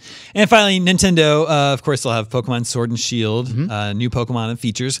 Yeah. And finally, Nintendo, of course, they'll have Pokemon Sword and Shield, new Pokemon and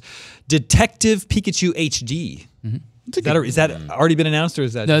features. Detective Pikachu HD. Is that already been announced, or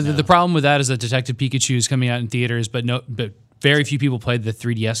is that? The problem with that is that Detective Pikachu is coming out in theaters, but very few people played the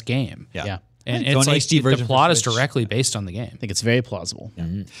 3DS game. Yeah. And So it's an like HD version the for plot is Switch. directly based on the game. I think it's very plausible.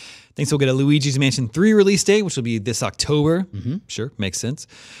 Thinks we'll get a Luigi's Mansion 3 release date, which will be this October. Sure, makes sense.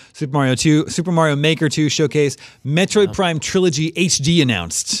 Super Mario Maker 2 showcase. Metroid Prime Trilogy HD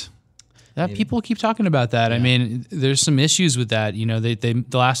announced. People keep talking about that. I mean, there's some issues with that. You know, they the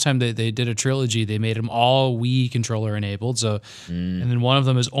last time they did a trilogy, they made them all Wii controller enabled. So, and then one of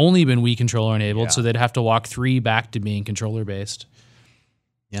them has only been Wii controller enabled. So they'd have to walk 3 back to being controller based.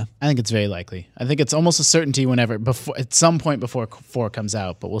 I think it's very likely. I think it's almost a certainty at some point before 4 comes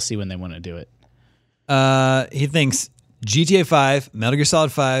out, but we'll see when they want to do it. He thinks GTA 5, Metal Gear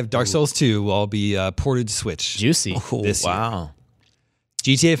Solid 5, Dark Souls 2 will all be ported to Switch. Juicy. This year. Wow.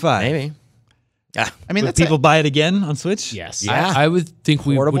 GTA 5. Maybe. I mean, Would people buy it again on Switch? Yes. Yeah. I would think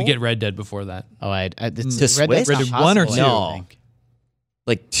we Portable? would get Red Dead before that. Oh, it's To Switch? Red Dead 1 or 2? No.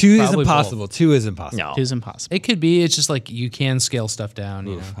 Like 2 is Probably impossible. 2 is impossible. no. 2's impossible. It could be. It's just like you can scale stuff down.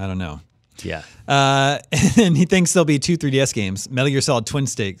 You know? I don't know. Yeah. And he thinks there'll be 2 3DS games. Metal Gear Solid Twin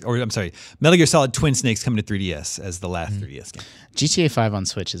Snakes coming to 3DS as the last 3DS game. GTA 5 on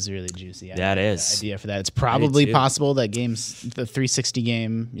Switch is really juicy. That I like is. the idea for that. It's probably too. possible that the 360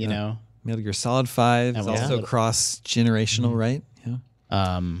 game, you know. Metal Gear Solid 5 is Yeah. also cross-generational, right?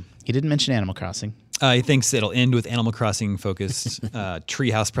 Yeah. He didn't mention Animal Crossing. He thinks it'll end with Animal Crossing-focused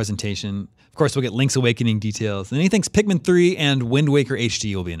treehouse presentation. Of course, we'll get Link's Awakening details. And he thinks Pikmin 3 and Wind Waker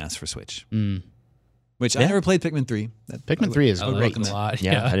HD will be announced for Switch. Which I never played Pikmin 3. Pikmin 3 is I great. liked it a lot.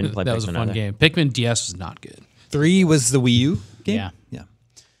 Yeah, I didn't play that was a Pikmin fun either. game. Pikmin DS was not good. 3 was the Wii U game? Yeah. Yeah.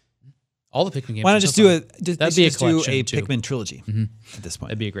 All the Pikmin games. Why are not so just do fun. That'd be a do collection, a too. Pikmin trilogy at this point?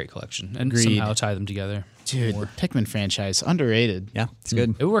 That'd be a great collection, and Agreed. somehow tie them together. Dude, the Pikmin franchise, underrated. Yeah, it's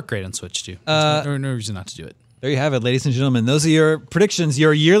good. It would work great on Switch too. There's no reason not to do it. There you have it, ladies and gentlemen. Those are your predictions,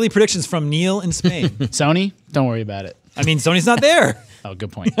 your yearly predictions from Neil in Spain. Sony, don't worry about it. I mean, Sony's not there. Oh,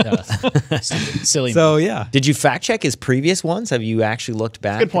 good point. Silly. So, yeah. Did you fact check his previous ones? Have you actually looked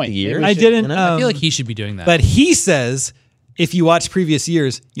back Good point. at the years? Maybe I didn't. I feel like he should be doing that. But he says if you watch previous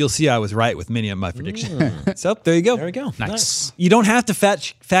years, you'll see I was right with many of my predictions. So, there you go. There we go. nice. You don't have to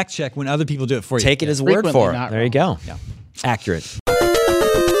fact check when other people do it for you. Take it as word Frequently for it. not There you go. Yeah. Accurate.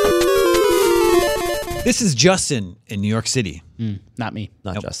 This is Justin in New York City. Not me.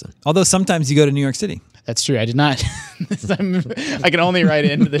 Not Justin. Although sometimes you go to New York City. That's true. I did not. I can only write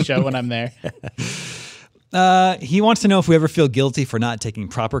into the show when I'm there. He wants to know if we ever feel guilty for not taking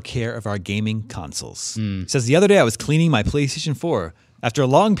proper care of our gaming consoles. He says, the other day I was cleaning my PlayStation 4. After a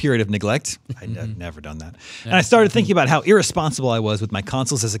long period of neglect, I'd never done that. And I started thinking about how irresponsible I was with my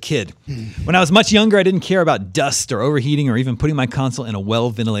consoles as a kid. When I was much younger, I didn't care about dust or overheating or even putting my console in a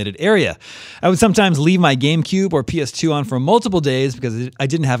well-ventilated area. I would sometimes leave my GameCube or PS2 on for multiple days because I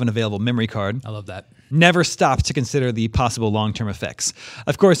didn't have an available memory card. I love that. Never stopped to consider the possible long-term effects.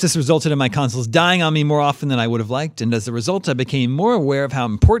 Of course, this resulted in my consoles dying on me more often than I would have liked, and as a result, I became more aware of how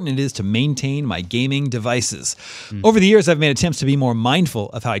important it is to maintain my gaming devices. Over the years, I've made attempts to be more mindful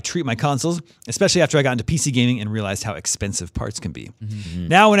of how I treat my consoles, especially after I got into PC gaming and realized how expensive parts can be.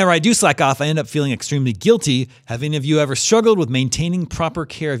 Now, whenever I do slack off, I end up feeling extremely guilty. Have any of you ever struggled with maintaining proper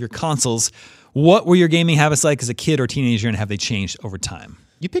care of your consoles? What were your gaming habits like as a kid or teenager, and have they changed over time?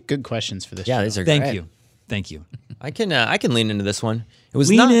 You pick good questions for this Yeah, show. these are Thank great. you. Thank you. I can lean into this one. It was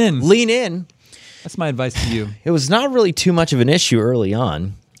Lean not, in. Lean in. That's my advice to you. It was not really too much of an issue early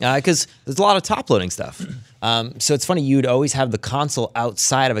on because there's a lot of top-loading stuff. So it's funny, you'd always have the console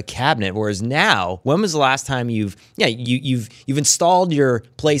outside of a cabinet, whereas now, when was the last time you've installed your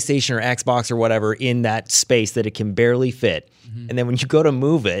PlayStation or Xbox or whatever in that space that it can barely fit? And then when you go to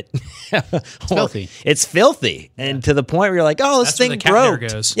move it, it's filthy. It's filthy, and to the point where you're like, "Oh, this That's where thing the cat hair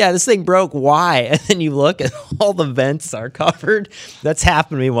broke." goes. Yeah, this thing broke. Why? And then you look, and all the vents are covered. That's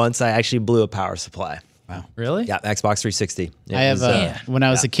happened to me once. I actually blew a power supply. Really? Yeah, Xbox 360. It I have. was, When I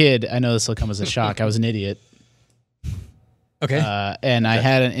was a kid, I know this will come as a shock. I was an idiot, Okay. and I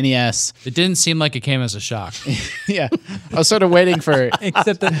had an NES. It didn't seem like it came as a shock. Yeah, I was sort of waiting for.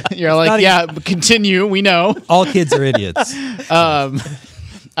 Except that You're like, yeah, continue. We know. all kids are idiots.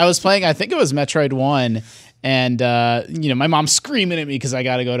 I was playing, I think it was Metroid 1, and my mom's screaming at me because I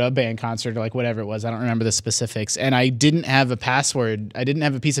got to go to a band concert or like whatever it was. I don't remember the specifics, and I didn't have a password. I didn't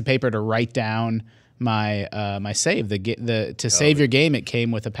have a piece of paper to write down my my save. To save your game, it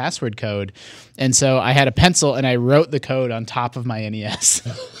came with a password code, and so I had a pencil and I wrote the code on top of my NES.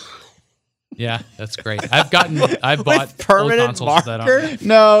 Yeah, that's great. I've bought permanent old consoles with that on. marker?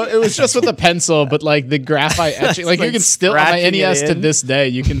 No, it was just with a pencil, but like the graphite etching, like you like can still on my scratching it NES to in. this day,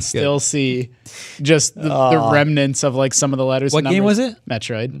 you can still see just the remnants of like some of the letters. What and game numbers. was it?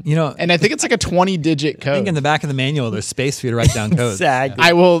 Metroid. You know, And I think it's like a 20-digit I think code. in the back of the manual, there's space for you to write down codes. Exactly.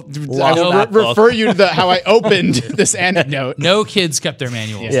 I will that book. refer you to how I opened this anecdote. No kids kept their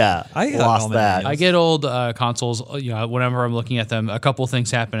manuals. Yeah, I got all lost my that. I get old consoles. Whenever I'm looking at them, a couple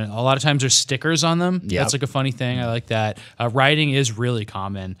things happen. A lot of times there's stickers on them. Yep. That's like a funny thing. I like that. Writing is really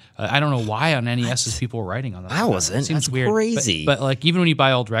common. I don't know why on NESs people were writing on them. I wasn't. It seems That's weird. crazy. But like even when you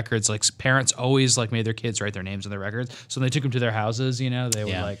buy old records, like parents always like made their kids write their names on their records. So when they took them to their houses, they would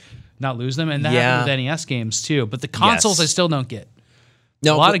Yeah. like not lose them. And that Yeah. happened with NES games too. But the consoles Yes. I still don't get.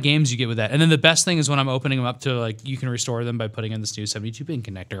 No, a lot but- of games you get with that. And then the best thing is when I'm opening them up to like, you can restore them by putting in this new 72-pin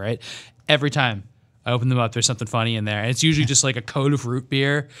connector, right? Every time I open them up, there's something funny in there. And it's usually just like a code of root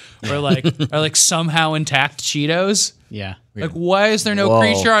beer or like somehow intact Cheetos. Yeah. Like, why is there no Whoa.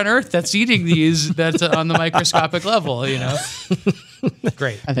 creature on Earth that's eating these that's on the microscopic level, you know?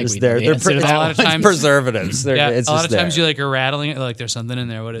 Great. I think we They're, know the they're answer to a that lot of one. times- preservatives. Yeah, It's a lot just of times there. you like are rattling it, like there's something in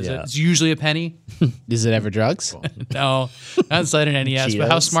there. What is Yeah. it? It's usually a penny. Is it ever drugs? No, not inside an NES. But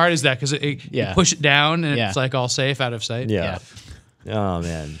how Cheetos? smart is that? Because you Yeah. push it down and Yeah. it's like all safe, out of sight. Yeah. Oh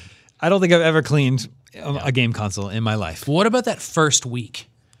man. I don't think I've ever cleaned a game console in my life. What about that first week?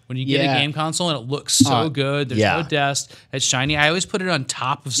 When you get Yeah. a game console and it looks so good, there's yeah. no dust, it's shiny. I always put it on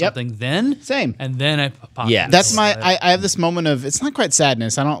top of Yep. something then. Same. And then I pop Yeah. it. That's I have this moment of, it's not quite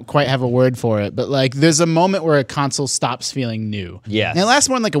sadness. I don't quite have a word for it, but like there's a moment where a console stops feeling new. Yes. And it lasts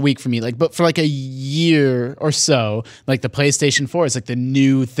more than like a week for me. Like, but for like a year or so, like the PlayStation 4 is like the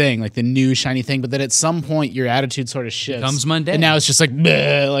new thing, like the new shiny thing. But then at some point your attitude sort of shifts. Becomes mundane. And now it's just like,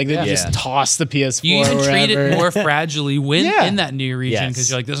 bleh, like then you Yeah. just toss the PS4 You even treat it wherever. more fragilely when Yeah. in that new region because Yes.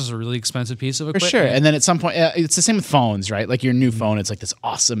 you're like, this is a really expensive piece of For equipment. sure. And then at some point, it's the same with phones, right? Like your new phone, it's like this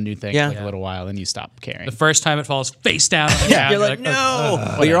awesome new thing Yeah. for like a little while, then you stop caring. The first time it falls face down on the ground, You're like,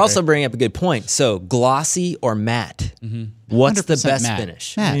 no. Well, you're also bringing up a good point. So, glossy or matte? What's the 100% best matte.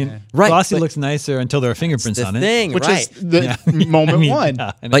 finish? Matte. I mean, Right, glossy but- looks nicer until there are fingerprints The on it. thing, Which right? is the moment I mean, one.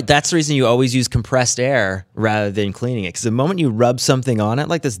 yeah, I know. Like that's the reason you always use compressed air rather than cleaning it. Because the moment you rub something on it,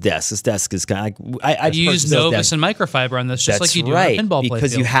 like this desk is kind of like I You use purchased this Novus desk. and microfiber on this, just That's like you do right, on a pinball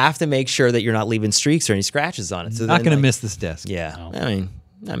because playfield. you have to make sure that you're not leaving streaks or any scratches on it. So Not then, going to like, miss this desk. Yeah, I mean,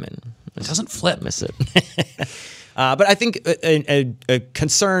 It doesn't flip. miss it. But I think a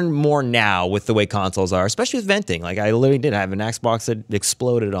concern more now with the way consoles are, especially with venting. Like I literally did have an Xbox that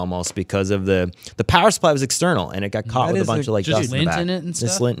exploded almost because of the power supply was external and it got caught That with a is bunch of like just dust in the lint back. in it and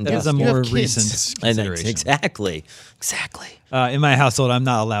Just stuff? lint and That is dust. a You have more kids. recent And consideration. exactly. In my household, I'm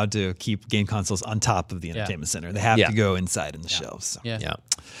not allowed to keep game consoles on top of the entertainment center. They have Yeah. to go inside in the shelves. Yeah. Yeah.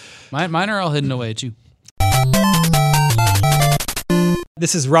 Mine are all hidden away too.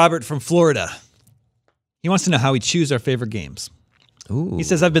 This is Robert from Florida. He wants to know how we choose our favorite games. He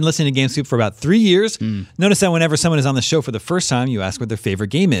says, I've been listening to GameScoop for about 3 years. Notice that whenever someone is on the show for the first time, you ask what their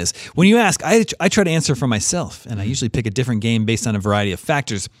favorite game is. When you ask, I try to answer for myself, and I usually pick a different game based on a variety of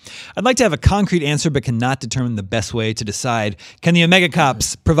factors. I'd like to have a concrete answer, but cannot determine the best way to decide. Can the Omega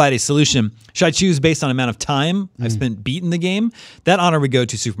Cops provide a solution? Should I choose based on amount of time I've spent beating the game? That honor would go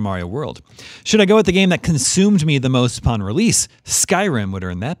to Super Mario World. Should I go with the game that consumed me the most upon release? Skyrim would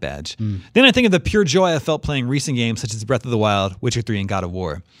earn that badge. Then I think of the pure joy I felt playing recent games such as Breath of the Wild, Witcher 3, and God of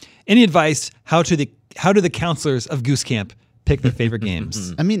War. Any advice? How do the counselors of Goose Camp pick their favorite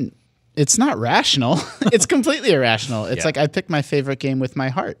games? I mean, it's not rational. It's completely irrational. It's like I picked my favorite game with my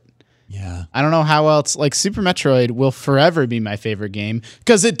heart. Yeah. I don't know how else. Like Super Metroid will forever be my favorite game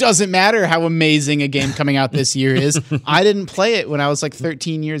because it doesn't matter how amazing a game coming out this year is. I didn't play it when I was like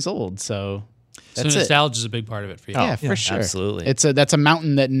 13 years old, so So that's it. nostalgia is a big part of it for you. Yeah, for sure. absolutely. That's a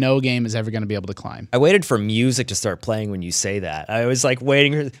mountain that no game is ever going to be able to climb. I waited for music to start playing when you say that. I was like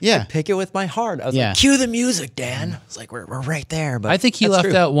waiting. Yeah. I pick it with my heart. I was Yeah. like, cue the music, Dan. It's like we're right there. But I think he that's left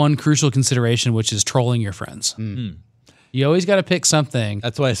true. out one crucial consideration, which is trolling your friends. You always got to pick something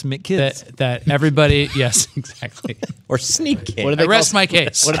That's why I submit kids. that everybody. Yes, exactly. or sneaking. What do they Arrest call, my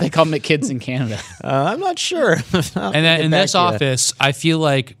case. What do they call kids in Canada? I'm not sure. And then in this office, I feel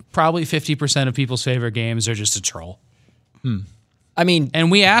like probably 50% of people's favorite games are just a troll. I mean, And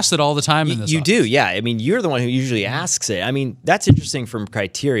we ask it all the time in this you office. do, yeah. I mean, you're the one who usually asks it. I mean, that's interesting from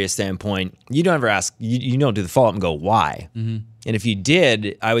criteria standpoint. You don't ever ask. You don't do the follow up and go why. And if you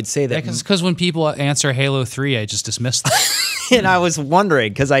did, I would say that. Because when people answer Halo 3, I just dismiss them. And I was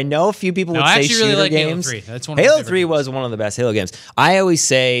wondering because I know a few people would I say actually really shooter like Halo games. 3. That's one of my Halo favorite 3 games. was one of the best Halo games. I always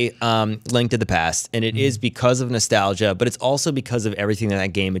say Link to the Past, and it is because of nostalgia, but it's also because of everything that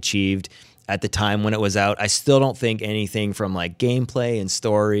game achieved at the time when it was out. I still don't think anything from like gameplay and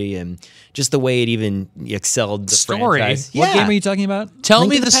story and just the way it even excelled the Story? franchise. What Yeah. game are you talking about? Tell Link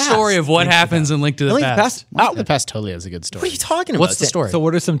me to the the Past. story of what happens in Link to the Link to the Past. Past? Link to the Past totally has a good story. What are you talking about? What's the story? So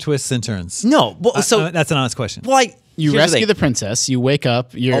what are some twists and turns? No, well, so that's an honest question. like You here's rescue thing. the princess. You wake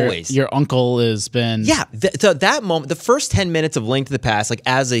up. Always. Your uncle has been. Yeah, so that moment, the first 10 minutes of Link to the Past, like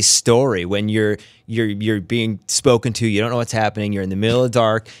as a story, when you're being spoken to, you don't know what's happening, you're in the middle of the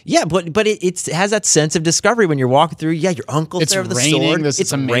dark. Yeah, but it has that sense of discovery when you're walking through. Yeah, your uncle's It's there with the raining, sword. this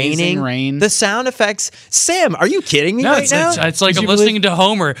It's amazing raining. rain. The sound effects. Sam, are you kidding me No, right it's, now? it's like Would I'm you listening to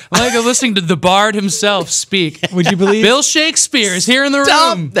Homer. I'm like I'm listening to the Bard himself speak. Would you believe Bill Shakespeare is here in the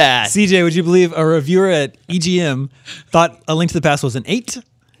Stop room. that. CJ, would you believe a reviewer at EGM thought A Link to the Past was an 8.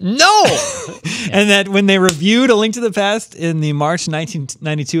 No. And that when they reviewed A Link to the Past in the March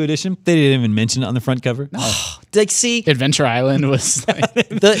 1992 edition, they didn't even mention it on the front cover. Like, see, Adventure Island was like,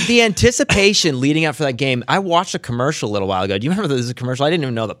 the anticipation leading up for that game. I watched a commercial a little while ago. Do you remember there was a commercial? I didn't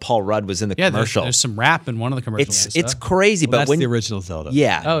even know that Paul Rudd was in the commercial. There's some rap in one of the commercials. It's crazy, Well, but that's when the original Zelda.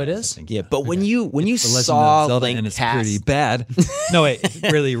 yeah, Oh, it is? yeah, but when you The Legend saw of Zelda, Link and it's Past, pretty bad. No, wait,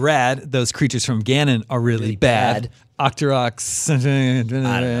 really rad. Those creatures from Ganon are really bad. Octoroks. I don't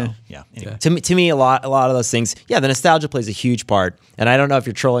know. Yeah. Anyway. To me, a lot of those things. Yeah, the nostalgia plays a huge part, and I don't know if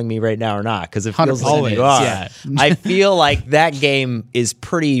you're trolling me right now or not because it feels 100% like is, you are. yeah. I feel like that game is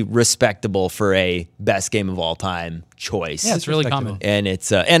pretty respectable for a best game of all time choice. Yeah, it's really common. And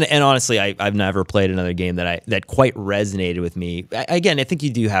it's and honestly, I've never played another game that quite resonated with me. Again, I think you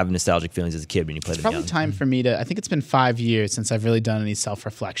do have nostalgic feelings as a kid when you played it. probably young. time for me to. I think it's been 5 years since I've really done any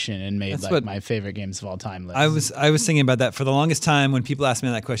self-reflection and made That's like what- my favorite games of all time list. I was thinking about that for the longest time. When people asked me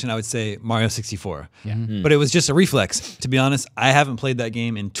that question, I would say Mario 64. Yeah. But it was just a reflex. To be honest, I haven't played that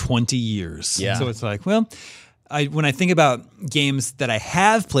game in 20 years. Yeah. So it's like, well, when I think about games that I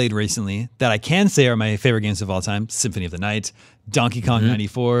have played recently that I can say are my favorite games of all time, Symphony of the Night, Donkey Kong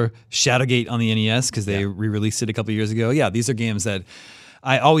 94, Shadowgate on the NES because they re-released it a couple years ago. Yeah, these are games that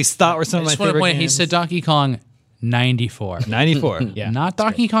I always thought were some I of my just want to favorite point. games. He said Donkey Kong 94. 94. Yeah. Not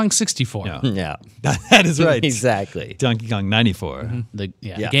Donkey Kong 64. No. Yeah, That is right. exactly. Donkey Kong 94. the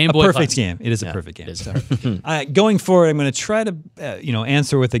Game A Boy perfect Classic. game. It is a perfect game. Going forward, I'm going to try to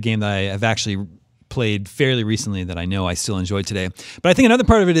answer with a game that I have actually played fairly recently that I know I still enjoy today. But I think another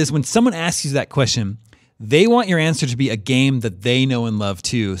part of it is when someone asks you that question, they want your answer to be a game that they know and love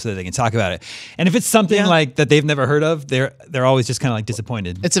too, so that they can talk about it. And if it's something like that they've never heard of, they're always just kind of like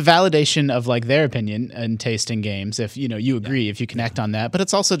disappointed. It's a validation of like their opinion and taste in games. If you agree, if you connect on that, but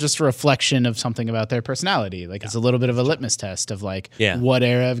it's also just a reflection of something about their personality. Like it's a little bit of a litmus test of like, what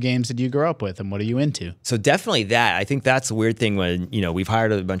era of games did you grow up with and what are you into? So definitely that. I think that's a weird thing when, we've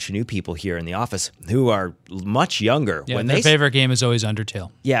hired a bunch of new people here in the office who are much younger. Yeah, when their they favorite game is always Undertale.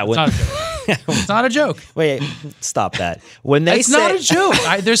 Yeah, It's not a joke. It's not a joke. Wait, stop that. When they It's say, not a joke.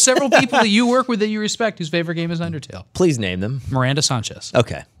 There's several people that you work with that you respect whose favorite game is Undertale. please name them. Miranda Sanchez.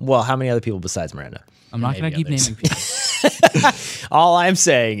 Okay. Well, how many other people besides Miranda? I'm not going to keep others. naming people. All I'm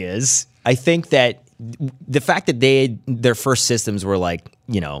saying is, I think that the fact that their first systems were like,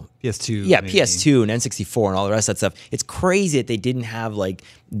 PS2. yeah, maybe. PS2 and N64 and all the rest of that stuff. It's crazy that they didn't have like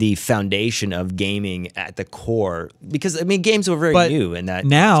the foundation of gaming at the core because games were very But new in that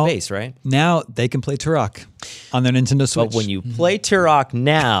now, space, right? Now they can play Turok on their Nintendo Switch. But when you play Turok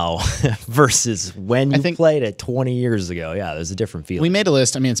now versus when you think- played it 20 years ago, yeah, there's a different feeling. We made a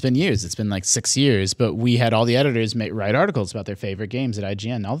list. I mean, it's been years. It's been like 6 years, but we had all the editors write articles about their favorite games at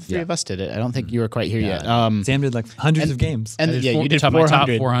IGN. All the three of us did it. I don't think you were quite here yet. Sam did like hundreds of games. And yeah, you did my top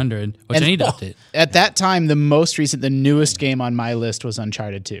 400. 400, which And- I need to update. At that time, the newest game on my list was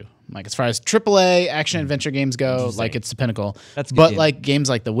Uncharted 2. Like as far as AAA action adventure games go, like it's the pinnacle. That's a good but game. like games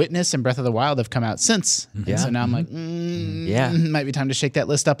like The Witness and Breath of the Wild have come out since. And so now I'm like, Yeah. might be time to shake that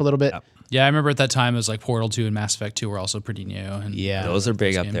list up a little bit. Yeah, I remember at that time it was like Portal 2 and Mass Effect 2 were also pretty new. And Yeah. Those are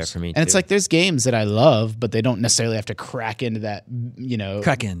big those up there games. for me, And it's too. like there's games that I love, but they don't necessarily have to crack into that,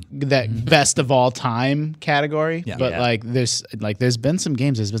 Crack in. that best of all time category. Yeah. But Yeah. there's been some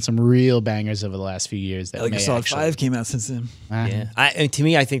games, there's been some real bangers over the last few years that Like may Solid actually. 5 came out since then. Yeah. And to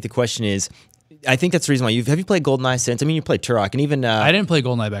me, I think the question is, I think that's the reason why have you played GoldenEye since? I mean, you played Turok and even. I didn't play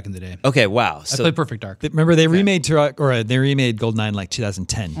GoldenEye back in the day. Okay, wow. I So played Perfect Dark. Remember they remade Turok, or they remade GoldenEye in like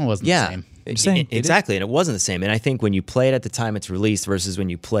 2010. It wasn't yeah, the same. saying, they did. exactly, and it wasn't the same. And I think when you play it at the time it's released versus when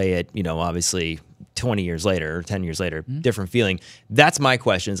you play it, obviously 20 years later or 10 years later, different feeling. That's my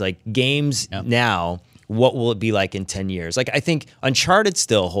question. Is like games now. What will it be like in 10 years? Like, I think Uncharted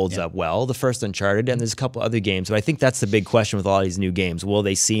still holds up well, the first Uncharted, and there's a couple other games, but I think that's the big question with all these new games. Will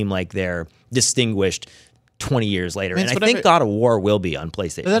they seem like they're distinguished 20 years later? mean, And it's I think whatever- God of War will be on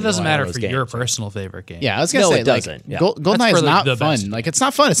PlayStation. But that doesn't all matter those for games. your personal favorite game. Yeah, I was gonna No, say it like doesn't. Yeah. GoldenEye That's is for not the fun. best. Like it's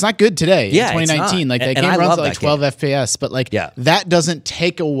not fun. It's not good today Yeah, in it's 2019. not. Like that And game I runs love at like that 12 game. FPS, but like Yeah. that doesn't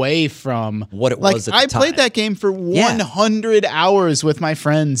take away from What it like, was at the I played time. that game for 100 hours with my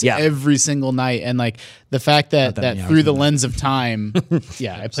friends Yeah. every single night, and like the fact that that many through the hours. lens of time,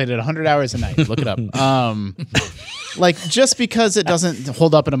 yeah, I played it 100 hours a night. Look it up. Like just because it doesn't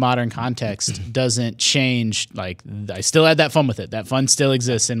hold up in a modern context doesn't change. Like I still had that fun with it. That fun still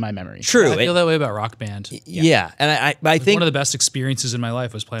exists in my memory. True. I feel that way about Rock Band. Yeah. And I think One of the best experiences in my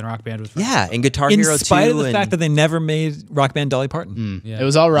life was playing Rock Band with friends. yeah, and Guitar In Hero 2. spite of the and, fact that they never made Rock Band Dolly Parton. Yeah. It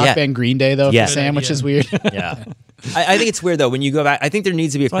was all Rock Yeah. Band Green Day though Yeah. for Sam, which is weird. yeah. I think it's weird though when you go back. I think there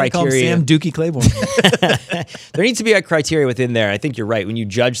needs to be a Why call him criteria. Sam Dookie Claiborne. There needs to be a criteria within there. I think you're right. When you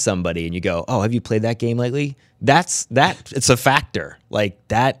judge somebody and you go, "Oh, have you played that game lately?" It's a factor. Like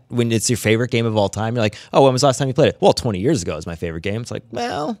that when it's your favorite game of all time. You're like, "Oh, when was the last time you played it?" Well, 20 years ago is my favorite game. It's like,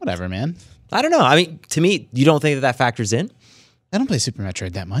 well, Whatever, man. I don't know. I mean, to me, you don't think that factors in? I don't play Super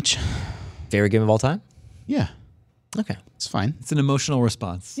Metroid that much. Favorite game of all time? Yeah, Okay, it's fine. It's an emotional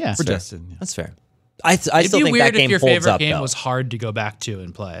response. Yeah. for Fair. Justin. Yeah. that's fair. I It'd still be think weird that game if your holds favorite up game though. was hard to go back to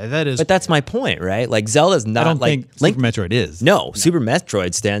and play. That is, But that's my point, right? Like Zelda's not I don't like think Link. Super Metroid is. No, Super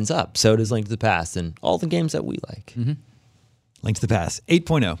Metroid stands up. So does Link to the Past and all the games that we like. Link to the Past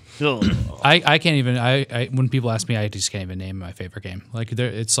 8.0. I can't even. I when people ask me, I just can't even name my favorite game. Like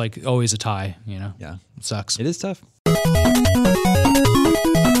it's like always a tie. You know. Yeah. It sucks. It is tough.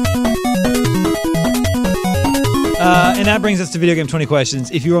 And that brings us to Video Game 20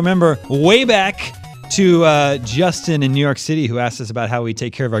 Questions. If you remember way back to Justin in New York City, who asked us about how we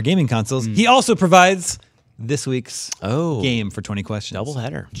take care of our gaming consoles, he also provides this week's game for 20 Questions.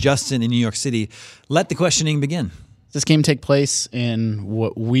 Doubleheader. Justin in New York City. Let the questioning begin. Does this game take place in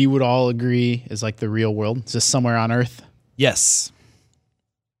what we would all agree is like the real world? Is this somewhere on Earth? Yes.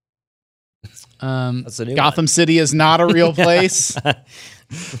 That's a new Gotham City is not a real place. one.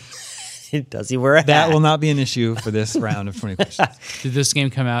 Does he wear a That hat? will not be an issue for this round of 20 questions. Did this game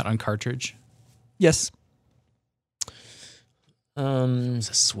come out on cartridge? Yes. It's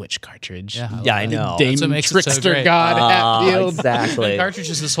a Switch cartridge. Yeah. Yeah, I know. Damon That's what makes it so Trickster great. God Hatfield. Exactly.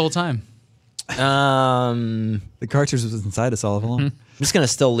 Cartridges this whole time. I'm The cartridge was inside us all along. just gonna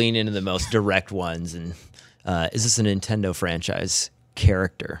still lean into the most direct ones. And is this a Nintendo franchise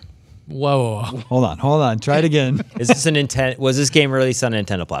character? Whoa. Hold on. Try it again. Is this a Nintendo? Was this game released on a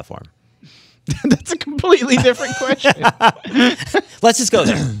Nintendo platform? That's a completely different question. Let's just go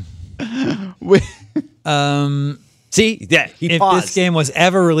there. See, yeah, he If paused. this game was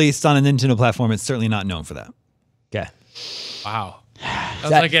ever released on a Nintendo platform, it's certainly not known for that. Okay. Wow.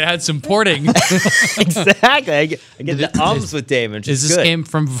 Sounds like it had some porting. Exactly. I get the ums with Damon. Which Is is this good. game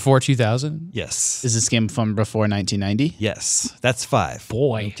from before 2000? Yes. Is this game from before 1990? Yes. That's 5.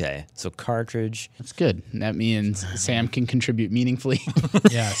 Boy. Okay, so cartridge. That's good. That means Sam can contribute meaningfully.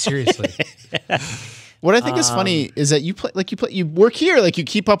 Yeah, seriously. What I think is funny is that you work here, like you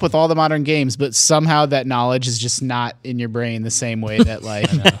keep up with all the modern games, but somehow that knowledge is just not in your brain the same way that like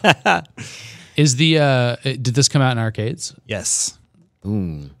Is the did this come out in arcades Yes.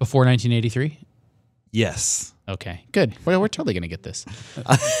 before 1983? Yes. okay, good. We're totally gonna get this.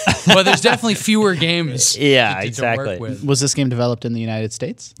 Well, there's definitely fewer games. Yeah, to exactly. work with. Was this game developed in the United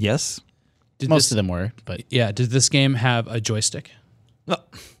States? Yes. Did Most this, of them were, but Yeah. Did this game have a joystick?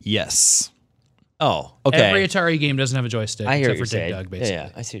 Yes. Oh, okay. Every Atari game doesn't have a joystick, I hear what except you're for Dig saying. Dug, basically. Yeah,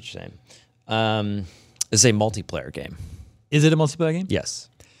 I see what you're saying. It's a multiplayer game. Is it a multiplayer game? Yes.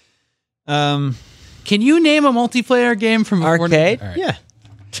 Can you name a multiplayer game from before Arcade. All right.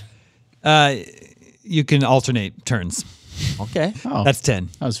 Yeah. You can alternate turns. Okay. oh, That's 10.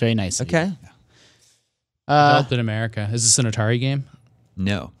 that was very nice. of you. Okay. Developed in America. Is this an Atari game?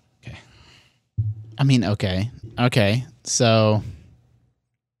 No. I mean, okay. So,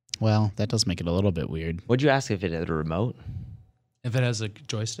 well, that does make it a little bit weird. Would you ask if it had a remote If it has a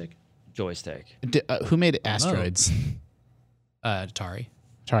joystick? joystick? Who made Asteroids? Atari.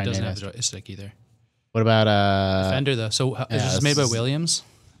 Atari Doesn't made have a Asteroids. joystick either. What about Fender, though. So is yeah, this made by this is- Williams?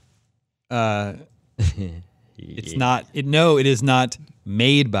 It's not. It is not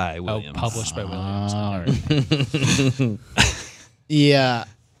made by Williams. Oh, published by Williams. all right. Yeah.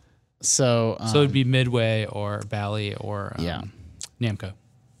 So So it'd be Midway or Bally or yeah. Namco.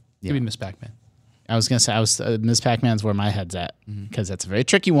 Could be Miss Pac-Man. I was gonna say Miss Pac-Man's where my head's at because that's a very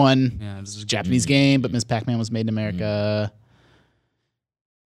tricky one. Yeah, this is Japanese game, but Miss Pac-Man was made in America.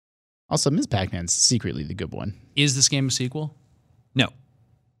 Also, Miss Pac-Man's secretly the good one. Is this game a sequel? No.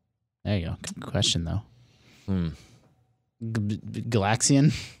 There you go. Good question though.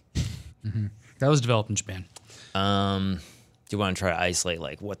 Galaxian. That was developed in Japan. Do you want to try to isolate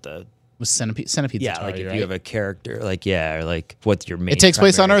like what the Was Centipede's yeah Atari, like if right? you have a character like or like what your main It takes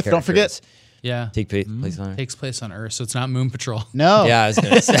place on primary Earth, don't character forget. is. Yeah. Place on Earth. Takes place on Earth, so it's not Moon Patrol. No. Yeah, I was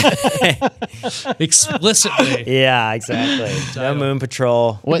gonna say. Explicitly. Yeah, exactly. No Moon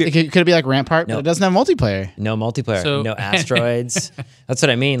Patrol. What could it be like Rampart? No. But it doesn't have multiplayer. No multiplayer. So- no asteroids. That's what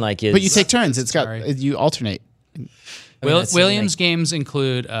I mean. Like, But you take turns. It's got Sorry. you alternate. that's Williams like- games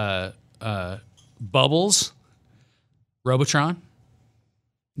include Bubbles, Robotron.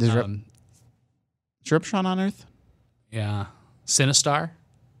 Is Robotron on Earth? Yeah. Sinistar.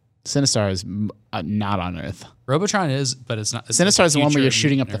 Sinistar is not on Earth. Robotron is, but it's not. Sinistar is the one where future you're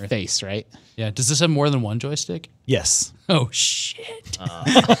shooting up the Earth. face, right? Yeah. Does this have more than one joystick? Yes. Oh shit.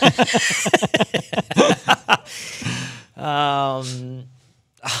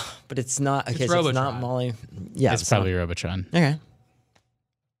 But it's not. Okay, It's so it's not Robotron. Molly. Yeah, It's probably Robotron. okay.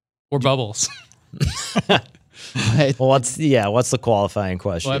 Or Bubbles. Well, what's the qualifying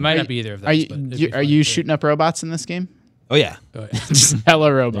question? Well, it might not be either of those. Are you but it'd you- be are fun you to- shooting up robots in this game? Oh yeah. Oh, yeah. Just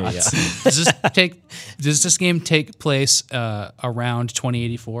hella robots. Does this game take place around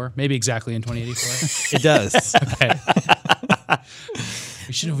 2084? Maybe exactly in 2084. It does. Okay.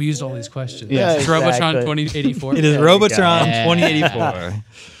 We should have used all these questions. Yeah, Is Robotron exactly. 2084. It is Robotron Yeah. 2084.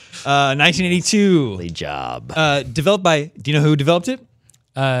 1982. Lovely job. Developed by. Do you know who developed it?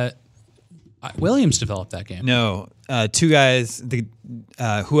 Williams developed that game. No. Two guys.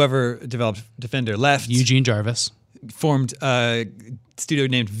 Whoever developed Defender left. Eugene Jarvis. Formed a studio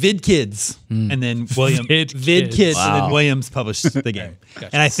named Vid Kids, and then William Vid Vid Kids. Kids, and Wow. then Williams published the game.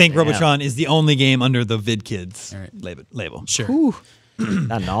 And I think Robotron is the only game under the Vid Kids right. label. Sure.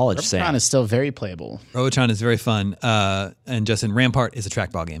 That knowledge, Robotron Sam. is still very playable. Robotron is very fun. And Justin, Rampart is a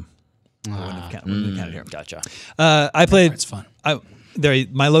trackball game. Wouldn't have counted here. Gotcha. I played. It's fun.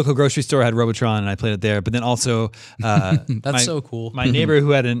 My local grocery store had Robotron, and I played it there. But then also, That's so cool. My neighbor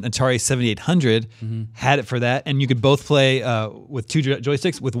who had an Atari 7800 had it for that, and you could both play with two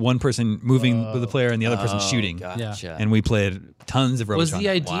joysticks, with one person moving with the player and the other person shooting. Gotcha. And we played tons of Robotron. Was the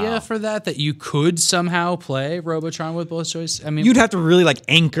idea for that you could somehow play Robotron with both joysticks? I mean, You'd have to really like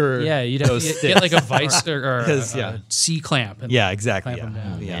anchor. yeah, you'd have those to sticks. get like a vice or Because, a yeah. C clamp. And Yeah, exactly. clamp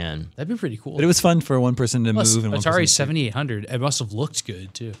them down. Yeah. Man. That'd be pretty cool. But it was fun for one person to Plus, move and one Atari person to- 7800. It must have looked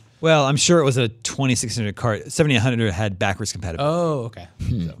good too. Well, I'm sure it was a 2600 cart. 7800 had backwards compatibility. Oh, okay.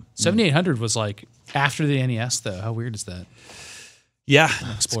 7800 was like after the NES, though. How weird is that? Yeah.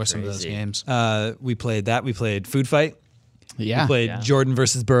 Explore some of those games. We played that. We played Food Fight. Yeah. We played Jordan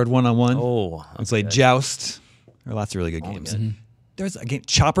versus Bird 1-on-1. Oh, We played Joust. There are lots of really good games. There's a game,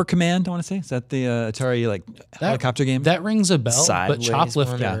 Chopper Command, I want to say. Is that the Atari helicopter game? That rings a bell, but Sideways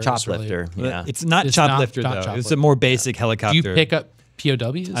Choplifter. one? Yeah, is Choplifter. really- Yeah. It's not It's not Choplifter, though. Choplifter. It's a more basic helicopter. Do you pick up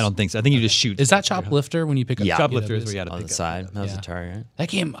POWs? I don't think so. I think you just shoot. Is that Choplifter when you pick up Yeah. Choplifter POWs? is where you got to on pick the up. side. That was Yeah. Atari, right? That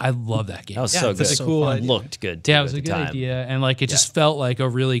game, I love that game. That was Yeah, so it's good. such a cool It idea. looked good. Too Yeah, it was at a the good time. idea, and like it just felt like a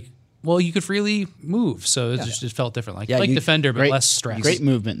really you could freely move, so it felt different, like Yeah, you- Defender, but Great, less stress. great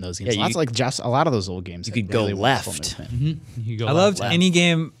movement in those games. Yeah, Lots like just a lot of those old games. You could go left. You go I loved any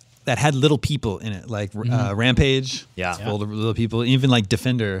game that had little people in it, like Rampage. Yeah. It's full of little people. Even like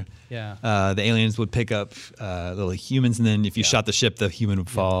Defender. Yeah. The aliens would pick up little humans, and then if you shot the ship, the human would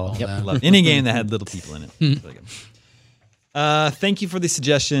fall. Yep. I loved any game that had little people in it. Really good. Thank you for the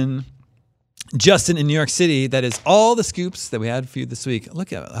suggestion, Justin in New York City. That is all the scoops that we had for you this week.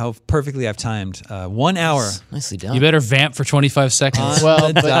 Look at how perfectly I've timed. 1 hour. Nicely done. You better vamp for 25 seconds. Well,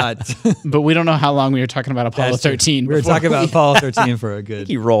 The but, dot. but we don't know how long we were talking about Apollo That's true. 13. We were before talking about Apollo 13 for a good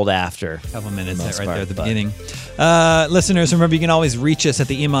He rolled after. couple minutes most right there part, at the but- beginning. Listeners, remember you can always reach us at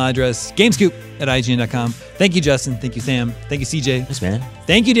the email address gamescoop@ign.com. Thank you, Justin. Thank you, Sam. Thank you, CJ. Thanks, man.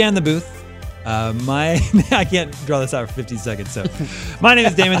 Thank you, Dan in the booth. I can't draw this out for 15 seconds. So, my name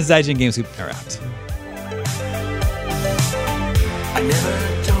is Damon. This is IGN Gamescoop. We're out. I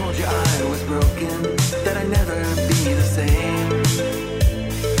never